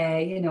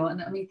okay. You know,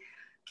 and I mean,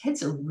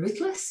 kids are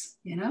ruthless.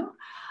 You know.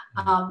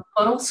 But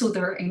also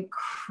they're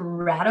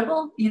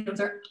incredible, you know,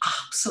 they're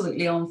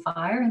absolutely on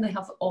fire, and they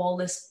have all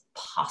this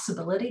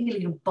possibility, you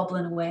know,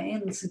 bubbling away,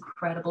 and this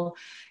incredible,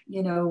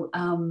 you know,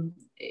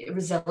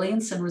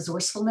 resilience and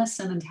resourcefulness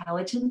and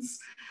intelligence.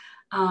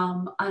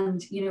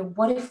 And, you know,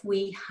 what if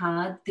we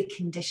had the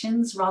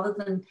conditions, rather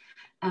than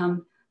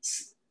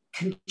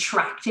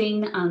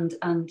contracting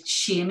and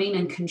shaming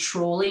and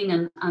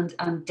controlling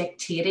and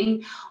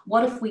dictating,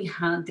 what if we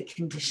had the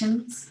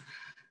conditions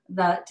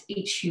that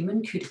each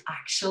human could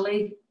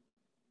actually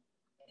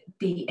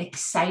be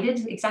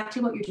excited,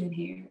 exactly what you're doing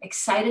here,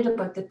 excited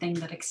about the thing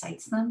that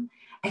excites them,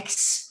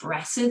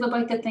 expressive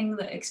about the thing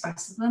that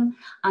expresses them,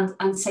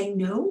 and say,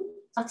 no,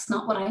 that's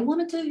not what I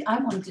want to do. I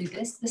want to do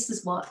this. This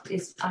is what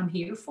I'm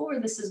here for.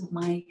 This is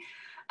my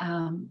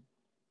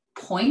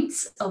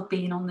points of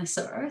being on this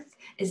earth,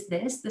 is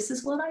this. This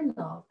is what I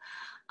love.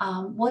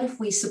 What if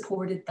we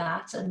supported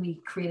that and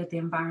we created the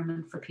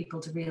environment for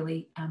people to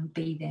really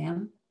be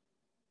them?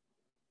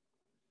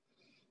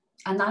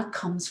 And that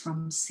comes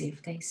from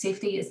safety.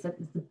 Safety is the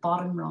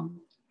bottom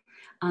rung,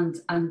 and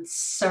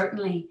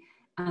certainly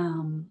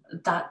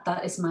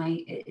that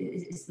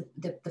is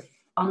the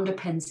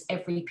underpins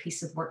every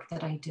piece of work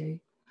that I do.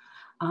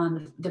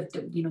 And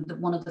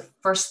one of the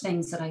first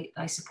things that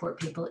I support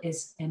people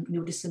is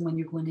noticing when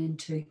you're going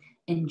into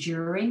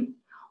enduring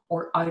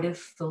or out of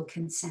full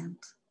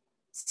consent.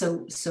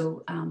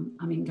 So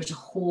I mean, there's a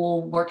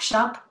whole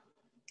workshop.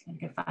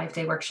 like a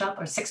 5-day workshop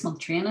or 6-month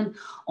training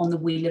on the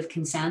wheel of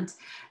consent.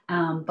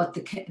 But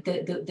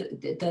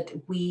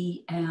that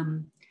we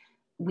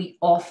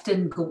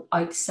often go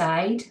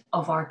outside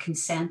of our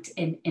consent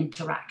in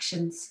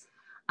interactions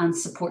and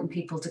supporting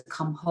people to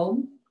come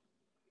home,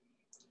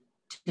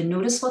 to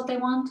notice what they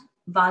want,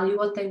 value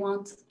what they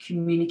want,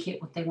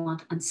 communicate what they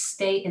want, and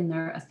stay in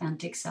their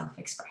authentic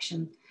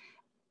self-expression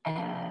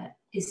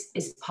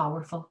is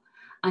powerful.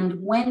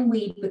 And when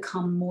we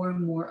become more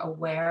and more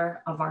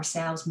aware of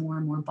ourselves, more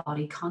and more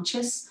body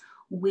conscious,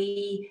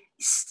 we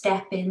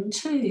step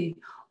into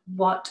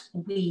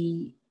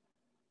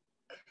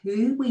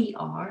who we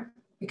are,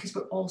 because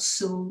we're all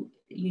so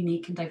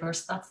unique and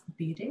diverse. That's the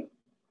beauty.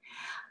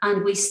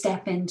 And we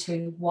step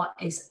into what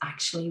is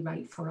actually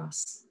right for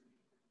us,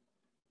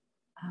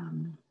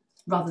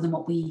 rather than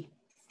what we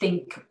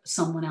think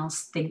someone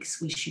else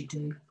thinks we should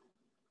do.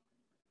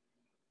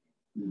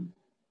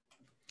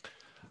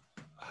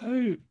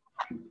 How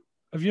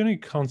have you any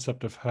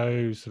concept of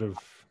how sort of,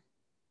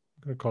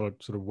 I'm going to call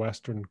it sort of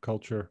Western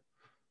culture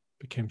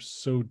became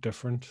so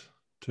different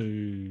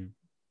to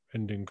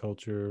Indian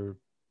culture,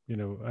 you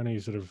know, any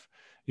sort of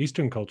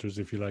Eastern cultures,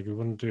 if you like? We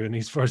wouldn't do an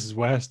East versus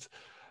West.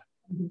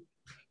 Mm-hmm.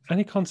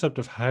 Any concept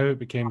of how it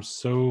became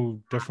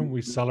so different?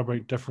 We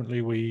celebrate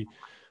differently, we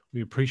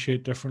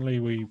appreciate differently,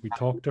 we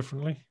talk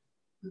differently.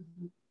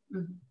 Mm-hmm.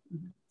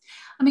 Mm-hmm.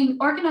 I mean,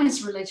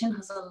 organized religion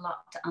has a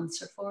lot to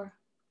answer for,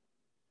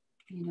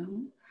 you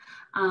know,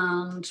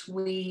 and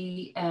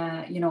we,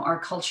 you know, our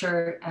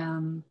culture,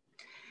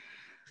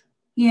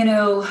 you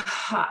know,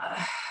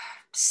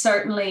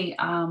 certainly,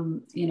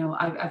 you know,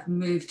 I've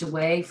moved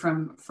away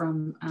from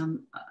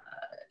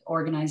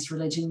organized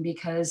religion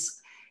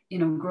because, you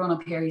know, growing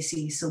up here, you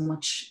see so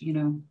much, you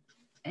know,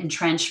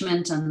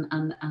 entrenchment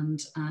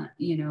and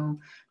you know,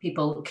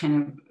 people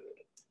kind of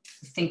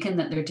thinking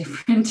that they're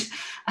different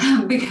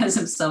because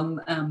of some,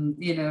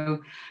 you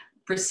know,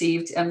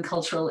 perceived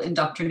cultural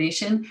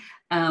indoctrination.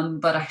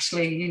 But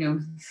actually, you know,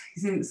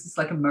 it's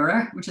like a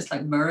mirror. We're just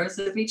like mirrors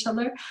of each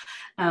other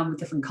with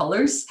different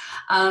colors.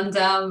 And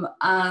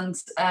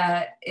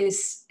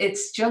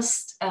it's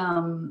just,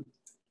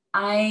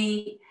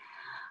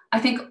 I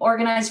think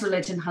organized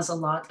religion has a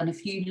lot. And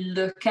if you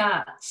look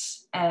at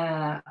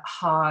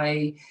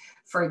how,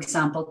 for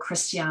example,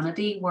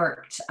 Christianity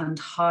worked and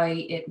how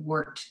it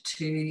worked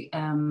to,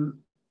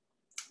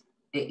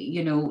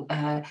 you know,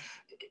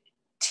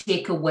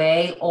 take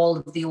away all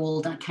of the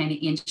old kind of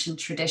ancient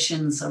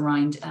traditions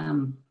around,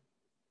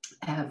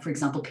 for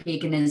example,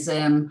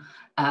 paganism,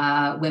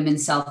 women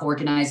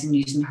self-organizing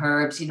using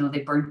herbs. You know, they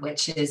burned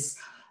witches.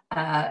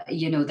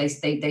 You know,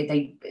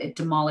 they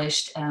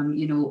demolished,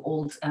 you know,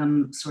 old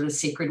sort of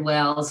sacred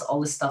wells,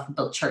 all this stuff,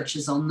 built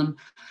churches on them.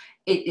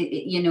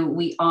 You know,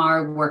 we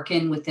are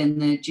working within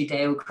the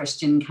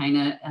Judeo-Christian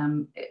kind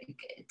of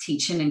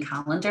teaching and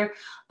calendar.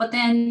 But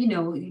then, you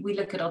know, we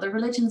look at other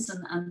religions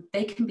and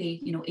they can be,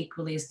 you know,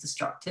 equally as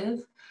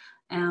destructive.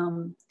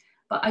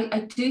 But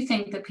I do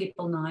think that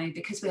people now,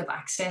 because we have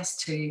access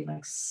to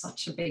like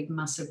such a big,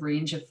 massive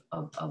range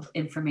of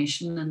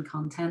information and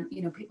content,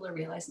 you know, people are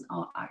realizing,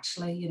 oh,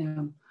 actually, you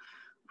know,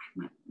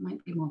 I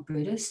might be more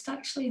Buddhist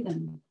actually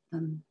than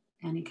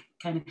any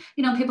kind of,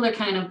 you know, people are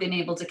kind of being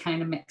able to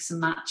kind of mix and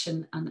match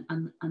and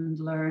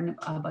learn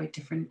about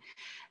different,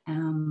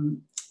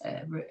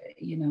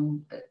 you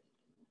know,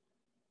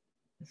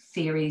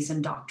 theories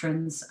and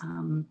doctrines.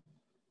 And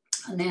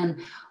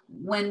then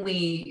when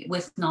we,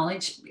 with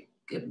knowledge,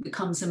 it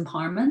becomes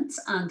empowerment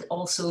and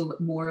also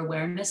more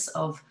awareness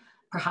of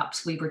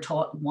perhaps we were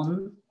taught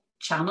one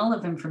channel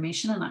of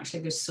information and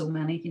actually there's so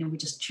many, you know, we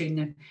just tune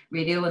the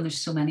radio and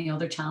there's so many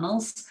other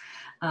channels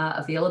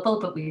available,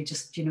 but we're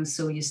just, you know,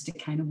 so used to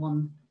kind of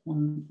one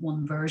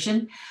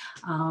version,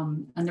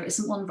 and there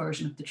isn't one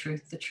version of the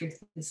truth. The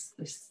truth is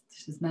there's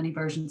as many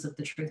versions of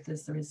the truth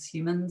as there is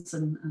humans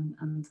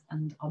and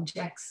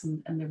objects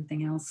and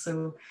everything else.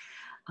 So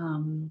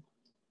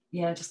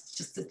yeah,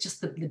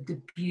 just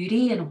the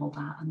beauty and all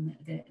that, and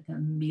the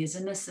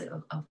amazingness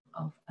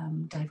of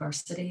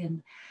diversity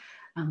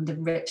and the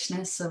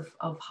richness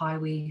of how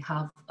we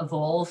have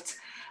evolved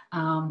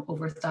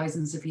over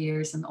thousands of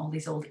years, and all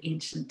these old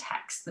ancient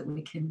texts that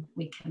we can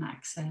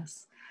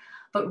access.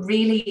 But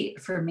really,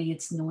 for me,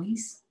 it's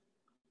noise.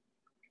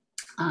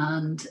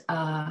 And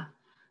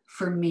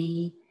for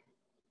me,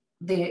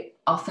 the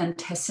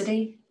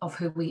authenticity of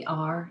who we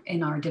are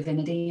in our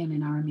divinity and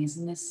in our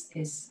amazingness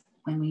is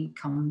when we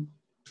come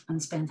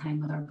and spend time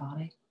with our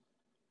body.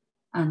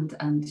 And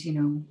you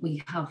know,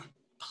 we have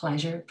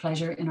pleasure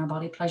in our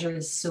body. Pleasure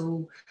is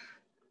so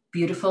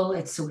beautiful.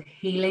 It's so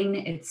healing.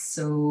 It's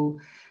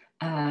so,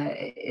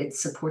 it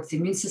supports the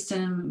immune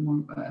system,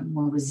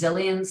 more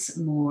resilience,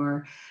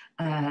 more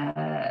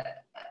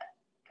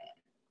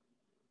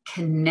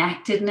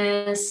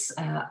connectedness,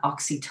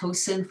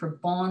 oxytocin for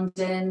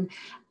bonding.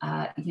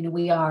 You know,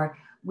 we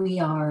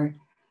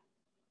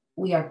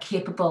are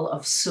capable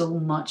of so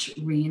much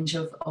range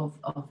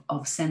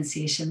of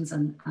sensations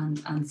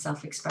and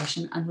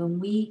self-expression. And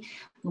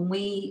when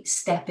we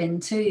step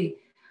into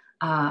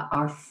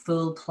our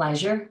full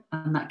pleasure,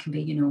 and that can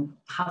be, you know,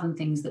 having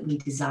things that we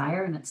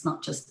desire, and it's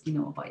not just, you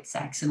know, about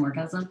sex and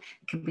orgasm.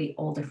 It can be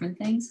all different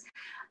things.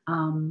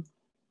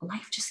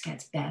 Life just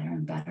gets better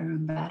and better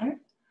and better,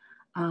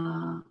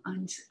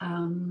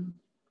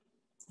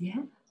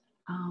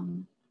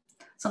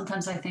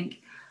 sometimes I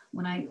think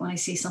when I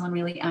see someone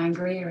really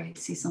angry, or I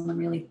see someone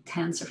really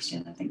tense or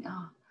frustrated, I think,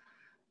 oh,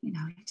 you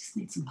know, you just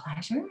need some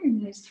pleasure,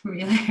 and it's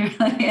really,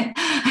 really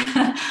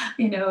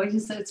you know, it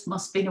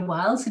must have been a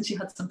while since you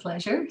had some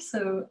pleasure.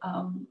 So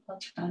I'll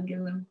try and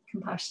give them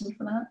compassion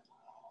for that.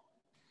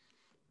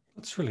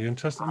 That's really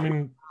interesting. I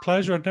mean,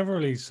 pleasure, I'd never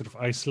really sort of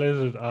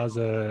isolated it as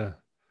a,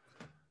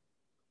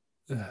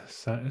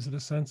 is it a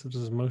sense of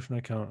this emotion?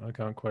 I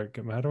can't quite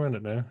get my head around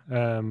it now.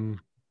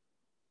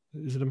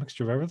 Is it a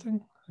mixture of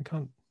everything?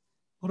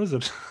 What is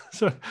it?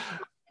 So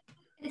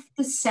it's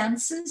the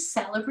senses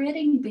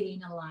celebrating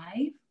being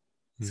alive.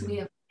 So we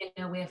have, you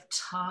know, we have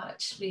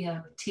touch, we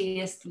have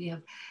taste, we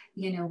have,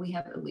 you know, we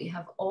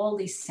have all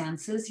these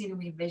senses, you know,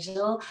 we have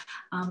visual,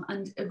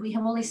 and we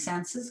have all these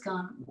senses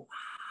gone, wow,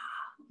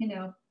 you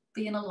know,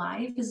 being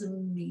alive is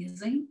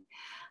amazing.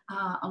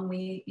 And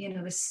we, you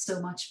know, there's so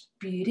much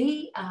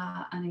beauty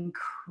and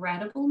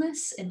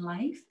incredibleness in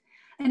life.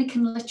 And it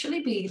can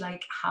literally be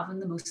like having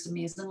the most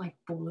amazing like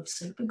bowl of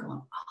soup and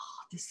going,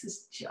 oh, this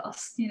is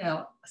just, you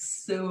know,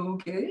 so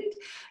good.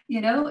 You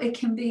know, it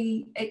can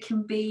be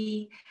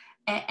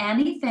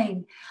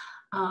anything.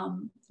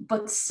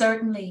 But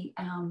certainly,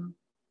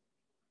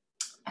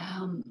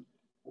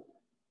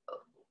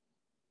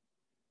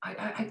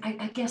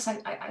 I guess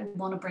I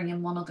want to bring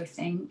in one other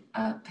thing,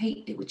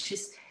 Pete, which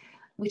is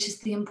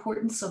the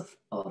importance of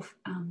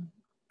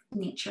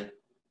nature.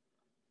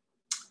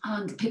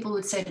 And people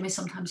would say to me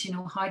sometimes, you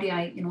know, how do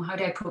I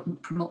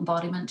promote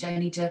embodiment? Do I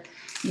need to,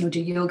 you know,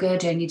 do yoga?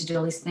 Do I need to do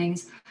all these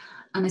things?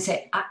 And I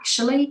say,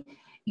 actually,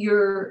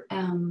 your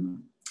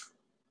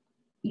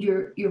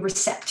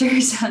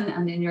receptors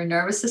and in your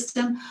nervous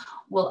system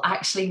will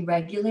actually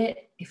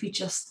regulate if you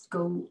just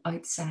go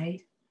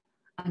outside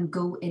and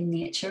go in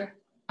nature.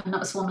 And that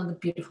was one of the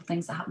beautiful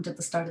things that happened at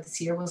the start of this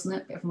year, wasn't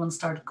it? Everyone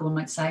started going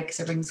outside because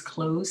everything's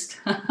closed.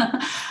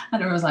 And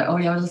everyone's like, oh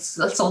yeah,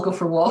 let's all go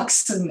for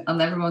walks. And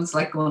everyone's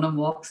like going on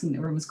walks, and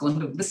everyone's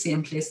going to the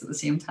same place at the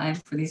same time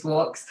for these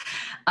walks.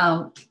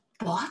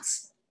 But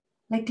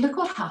like, look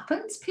what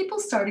happens. People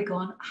started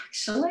going,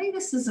 actually,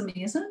 this is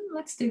amazing.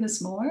 Let's do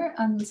this more.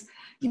 And,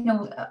 you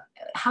know,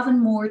 having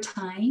more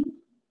time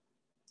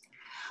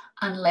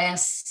and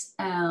less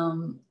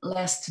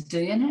to do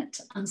in it,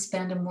 and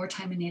spending more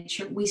time in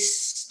nature, we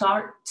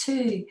start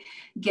to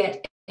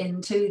get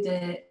into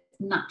the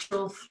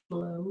natural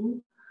flow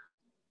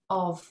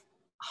of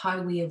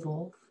how we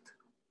evolved.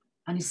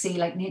 And you see,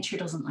 like, nature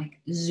doesn't like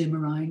zoom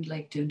around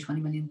like doing 20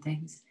 million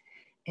things.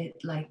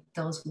 It like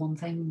does one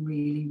thing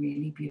really,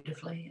 really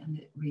beautifully, and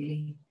it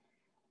really,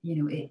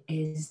 you know, it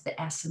is the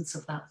essence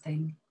of that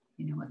thing.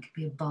 You know, it could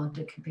be a bud,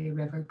 it could be a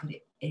river, but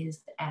it is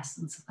the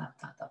essence of that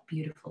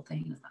beautiful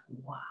thing. It's like,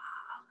 wow,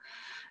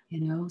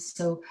 you know.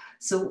 So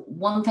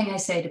one thing I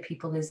say to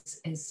people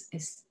is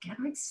get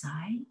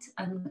outside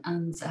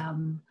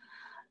and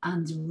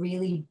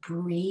really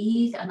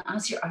breathe. And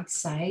as you're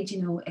outside,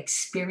 you know,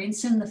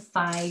 experiencing the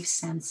 5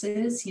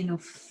 senses, you know,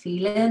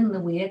 feeling the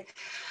weight,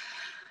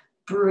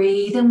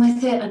 breathing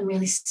with it, and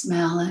really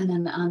smelling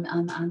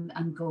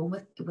and going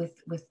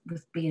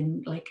with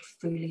being like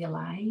fully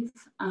alive.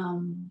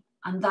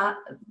 And that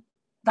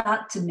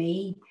to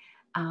me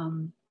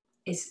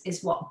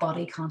is what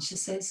body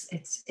conscious is.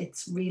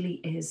 It's really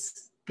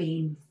is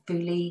being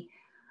fully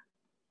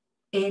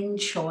in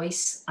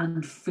choice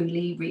and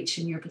fully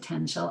reaching your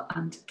potential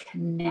and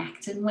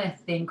connecting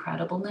with the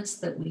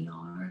incredibleness that we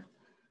are.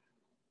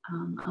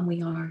 And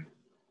we are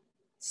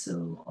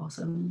so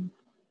awesome.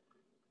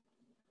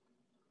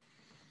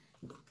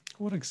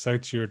 What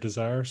excites your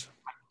desires?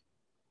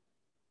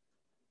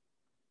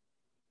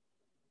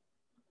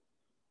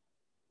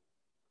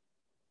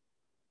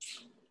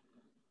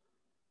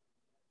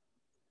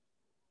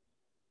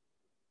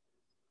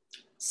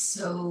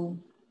 So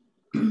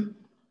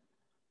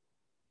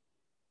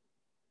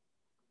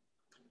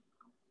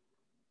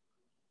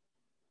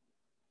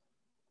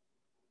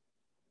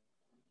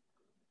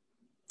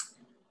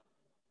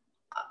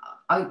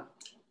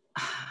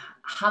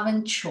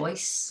having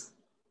choice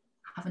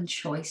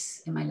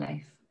in my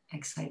life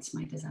excites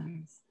my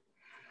desires,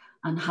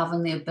 and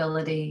having the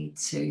ability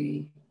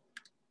to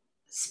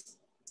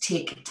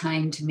take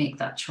time to make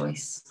that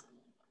choice.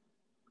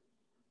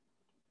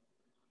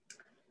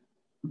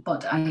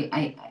 But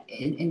I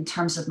in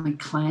terms of my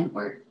client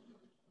work,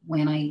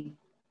 when I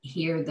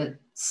hear that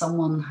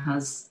someone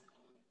has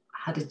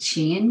had a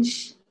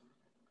change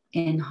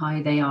in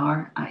how they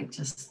are, it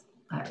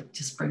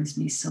just brings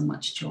me so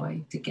much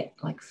joy to get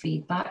like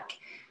feedback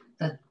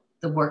that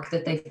the work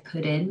that they've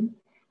put in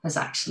has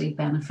actually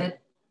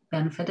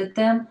benefited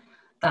them.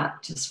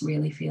 That just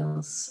really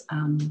feels,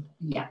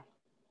 yeah,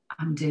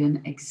 I'm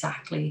doing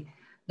exactly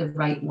the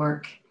right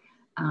work,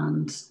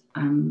 and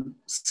I'm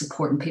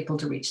supporting people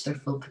to reach their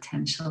full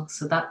potential.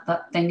 So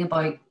that thing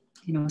about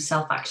you know,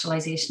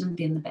 self-actualization and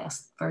being the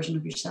best version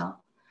of yourself.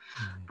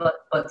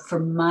 But for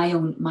my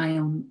own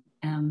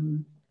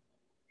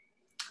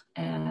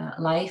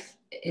life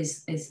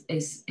is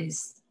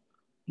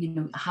you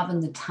know, having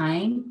the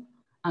time,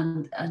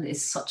 and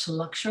it's such a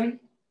luxury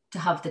to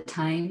have the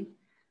time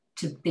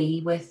to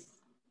be with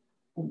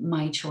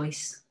my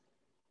choice.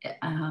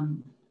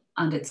 And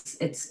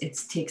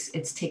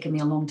it's taken me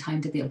a long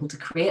time to be able to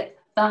create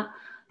that,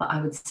 but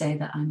I would say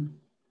that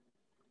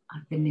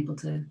I've been able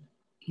to,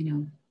 you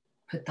know,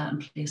 put that in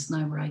place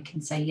now where I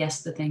can say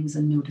yes to things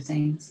and no to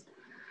things.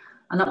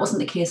 And that wasn't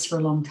the case for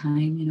a long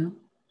time, you know.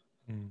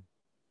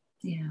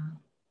 Yeah.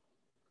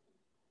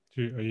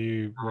 Are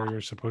you where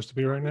you're supposed to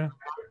be right now?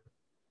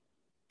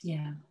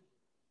 Yeah.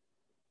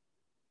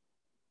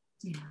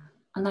 Yeah.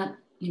 And that,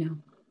 you know,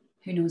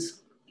 who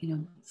knows, you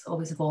know, it's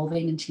always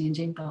evolving and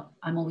changing, but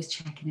I'm always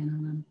checking in,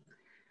 and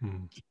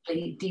I'm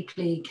deeply,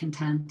 deeply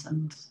content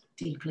and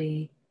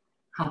deeply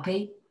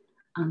happy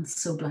and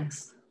so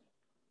blessed.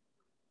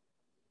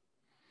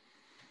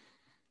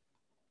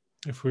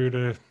 If we were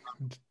to,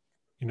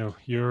 you know,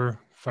 you're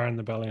fire in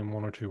the belly in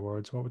 1 or 2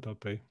 words, what would that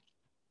be?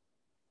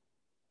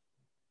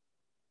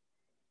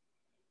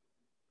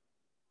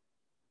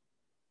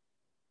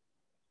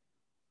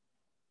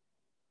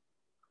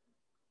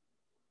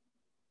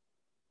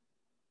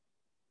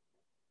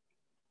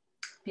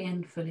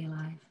 Being fully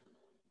alive.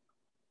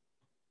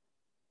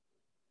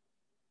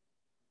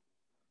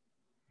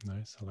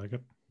 Nice, I like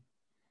it.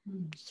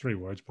 It's 3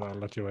 words, but I'll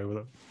let you away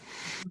with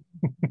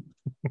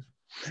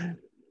it.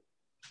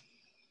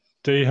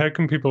 Dee, how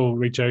can people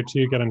reach out to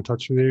you, get in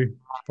touch with you,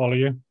 follow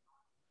you?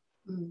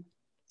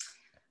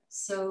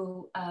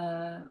 So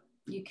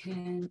you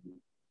can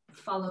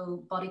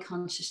follow Body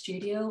Conscious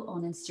Studio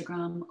on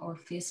Instagram or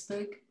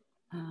Facebook.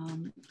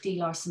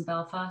 Dee Larsen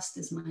Belfast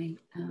is my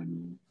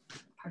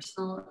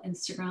personal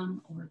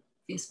Instagram or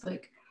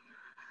Facebook.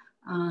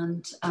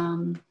 And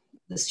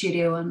the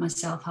studio and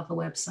myself have a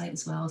website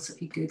as well. So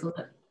if you Google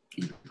it,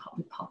 it'll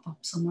probably pop up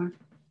somewhere.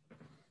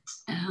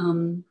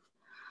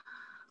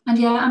 And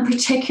yeah, I'm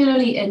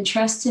particularly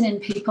interested in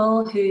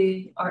people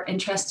who are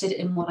interested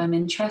in what I'm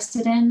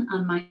interested in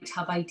and might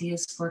have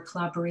ideas for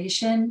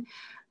collaboration,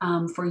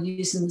 for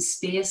using the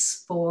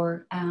space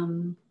for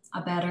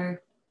a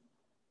better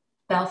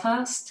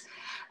Belfast,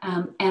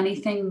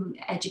 anything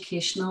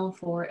educational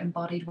for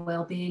embodied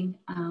wellbeing,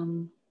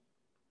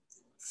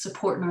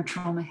 supporting our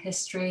trauma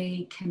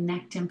history,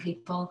 connecting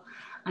people.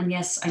 And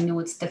yes, I know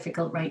it's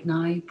difficult right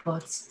now,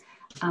 but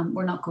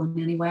we're not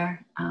going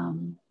anywhere.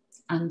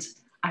 And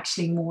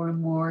actually more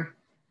and more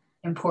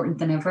important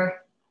than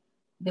ever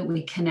that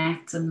we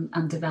connect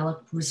and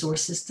develop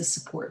resources to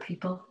support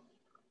people.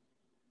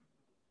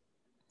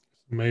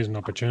 Amazing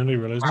opportunity,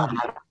 really, isn't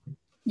it?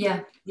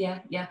 Yeah.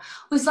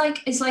 It's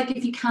like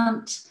if you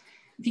can't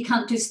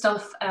do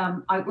stuff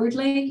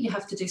outwardly, you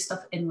have to do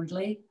stuff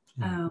inwardly.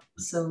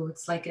 So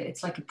it's like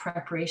a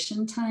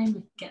preparation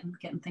time,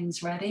 getting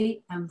things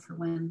ready for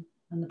when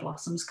the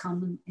blossoms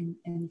come in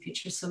the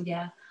future. So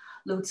yeah,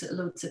 loads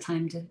of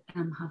time to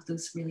have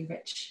those really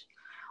rich.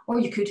 Or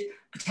you could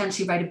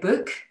potentially write a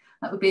book.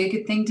 That would be a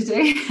good thing to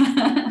do.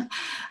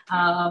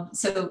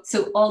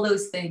 So all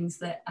those things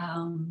that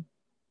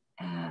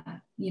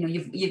you know,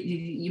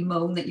 you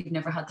moan that you've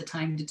never had the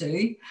time to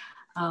do.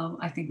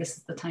 I think this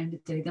is the time to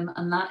do them,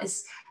 and that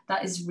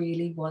is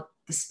really what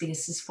the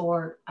space is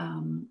for.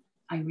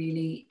 I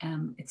really,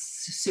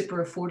 it's a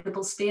super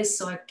affordable space,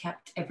 so I've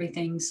kept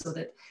everything so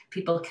that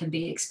people can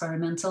be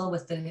experimental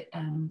with the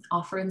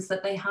offerings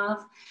that they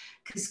have,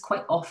 because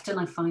quite often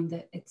I find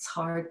that it's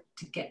hard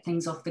to get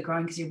things off the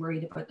ground because you're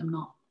worried about them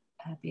not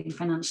being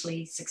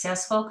financially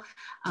successful,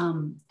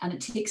 and it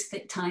takes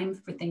the time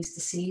for things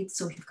to seed.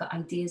 So if you've got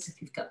ideas,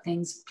 if you've got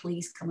things,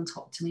 please come and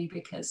talk to me,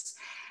 because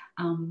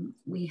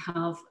we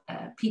have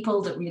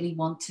people that really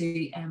want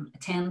to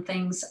attend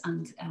things,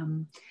 and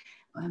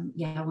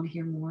yeah, I want to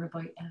hear more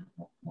about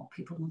what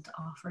people want to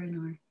offer in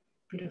our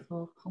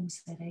beautiful home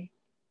city.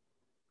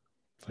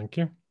 Thank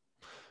you.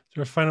 Is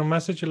there a final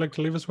message you'd like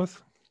to leave us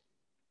with?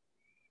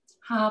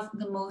 Have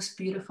the most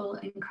beautiful,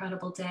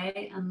 incredible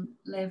day, and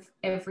live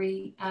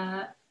every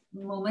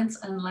moment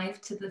in life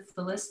to the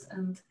fullest.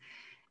 And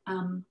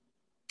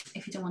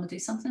if you don't want to do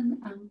something,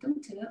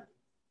 don't do it.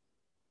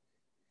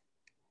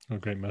 A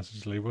great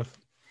message to leave with.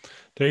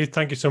 Dee,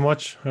 thank you so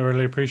much. I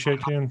really appreciate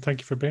you, and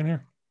thank you for being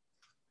here.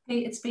 Hey,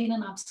 it's been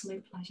an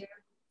absolute pleasure.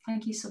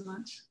 Thank you so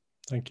much.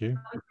 Thank you.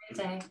 Have a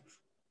great day.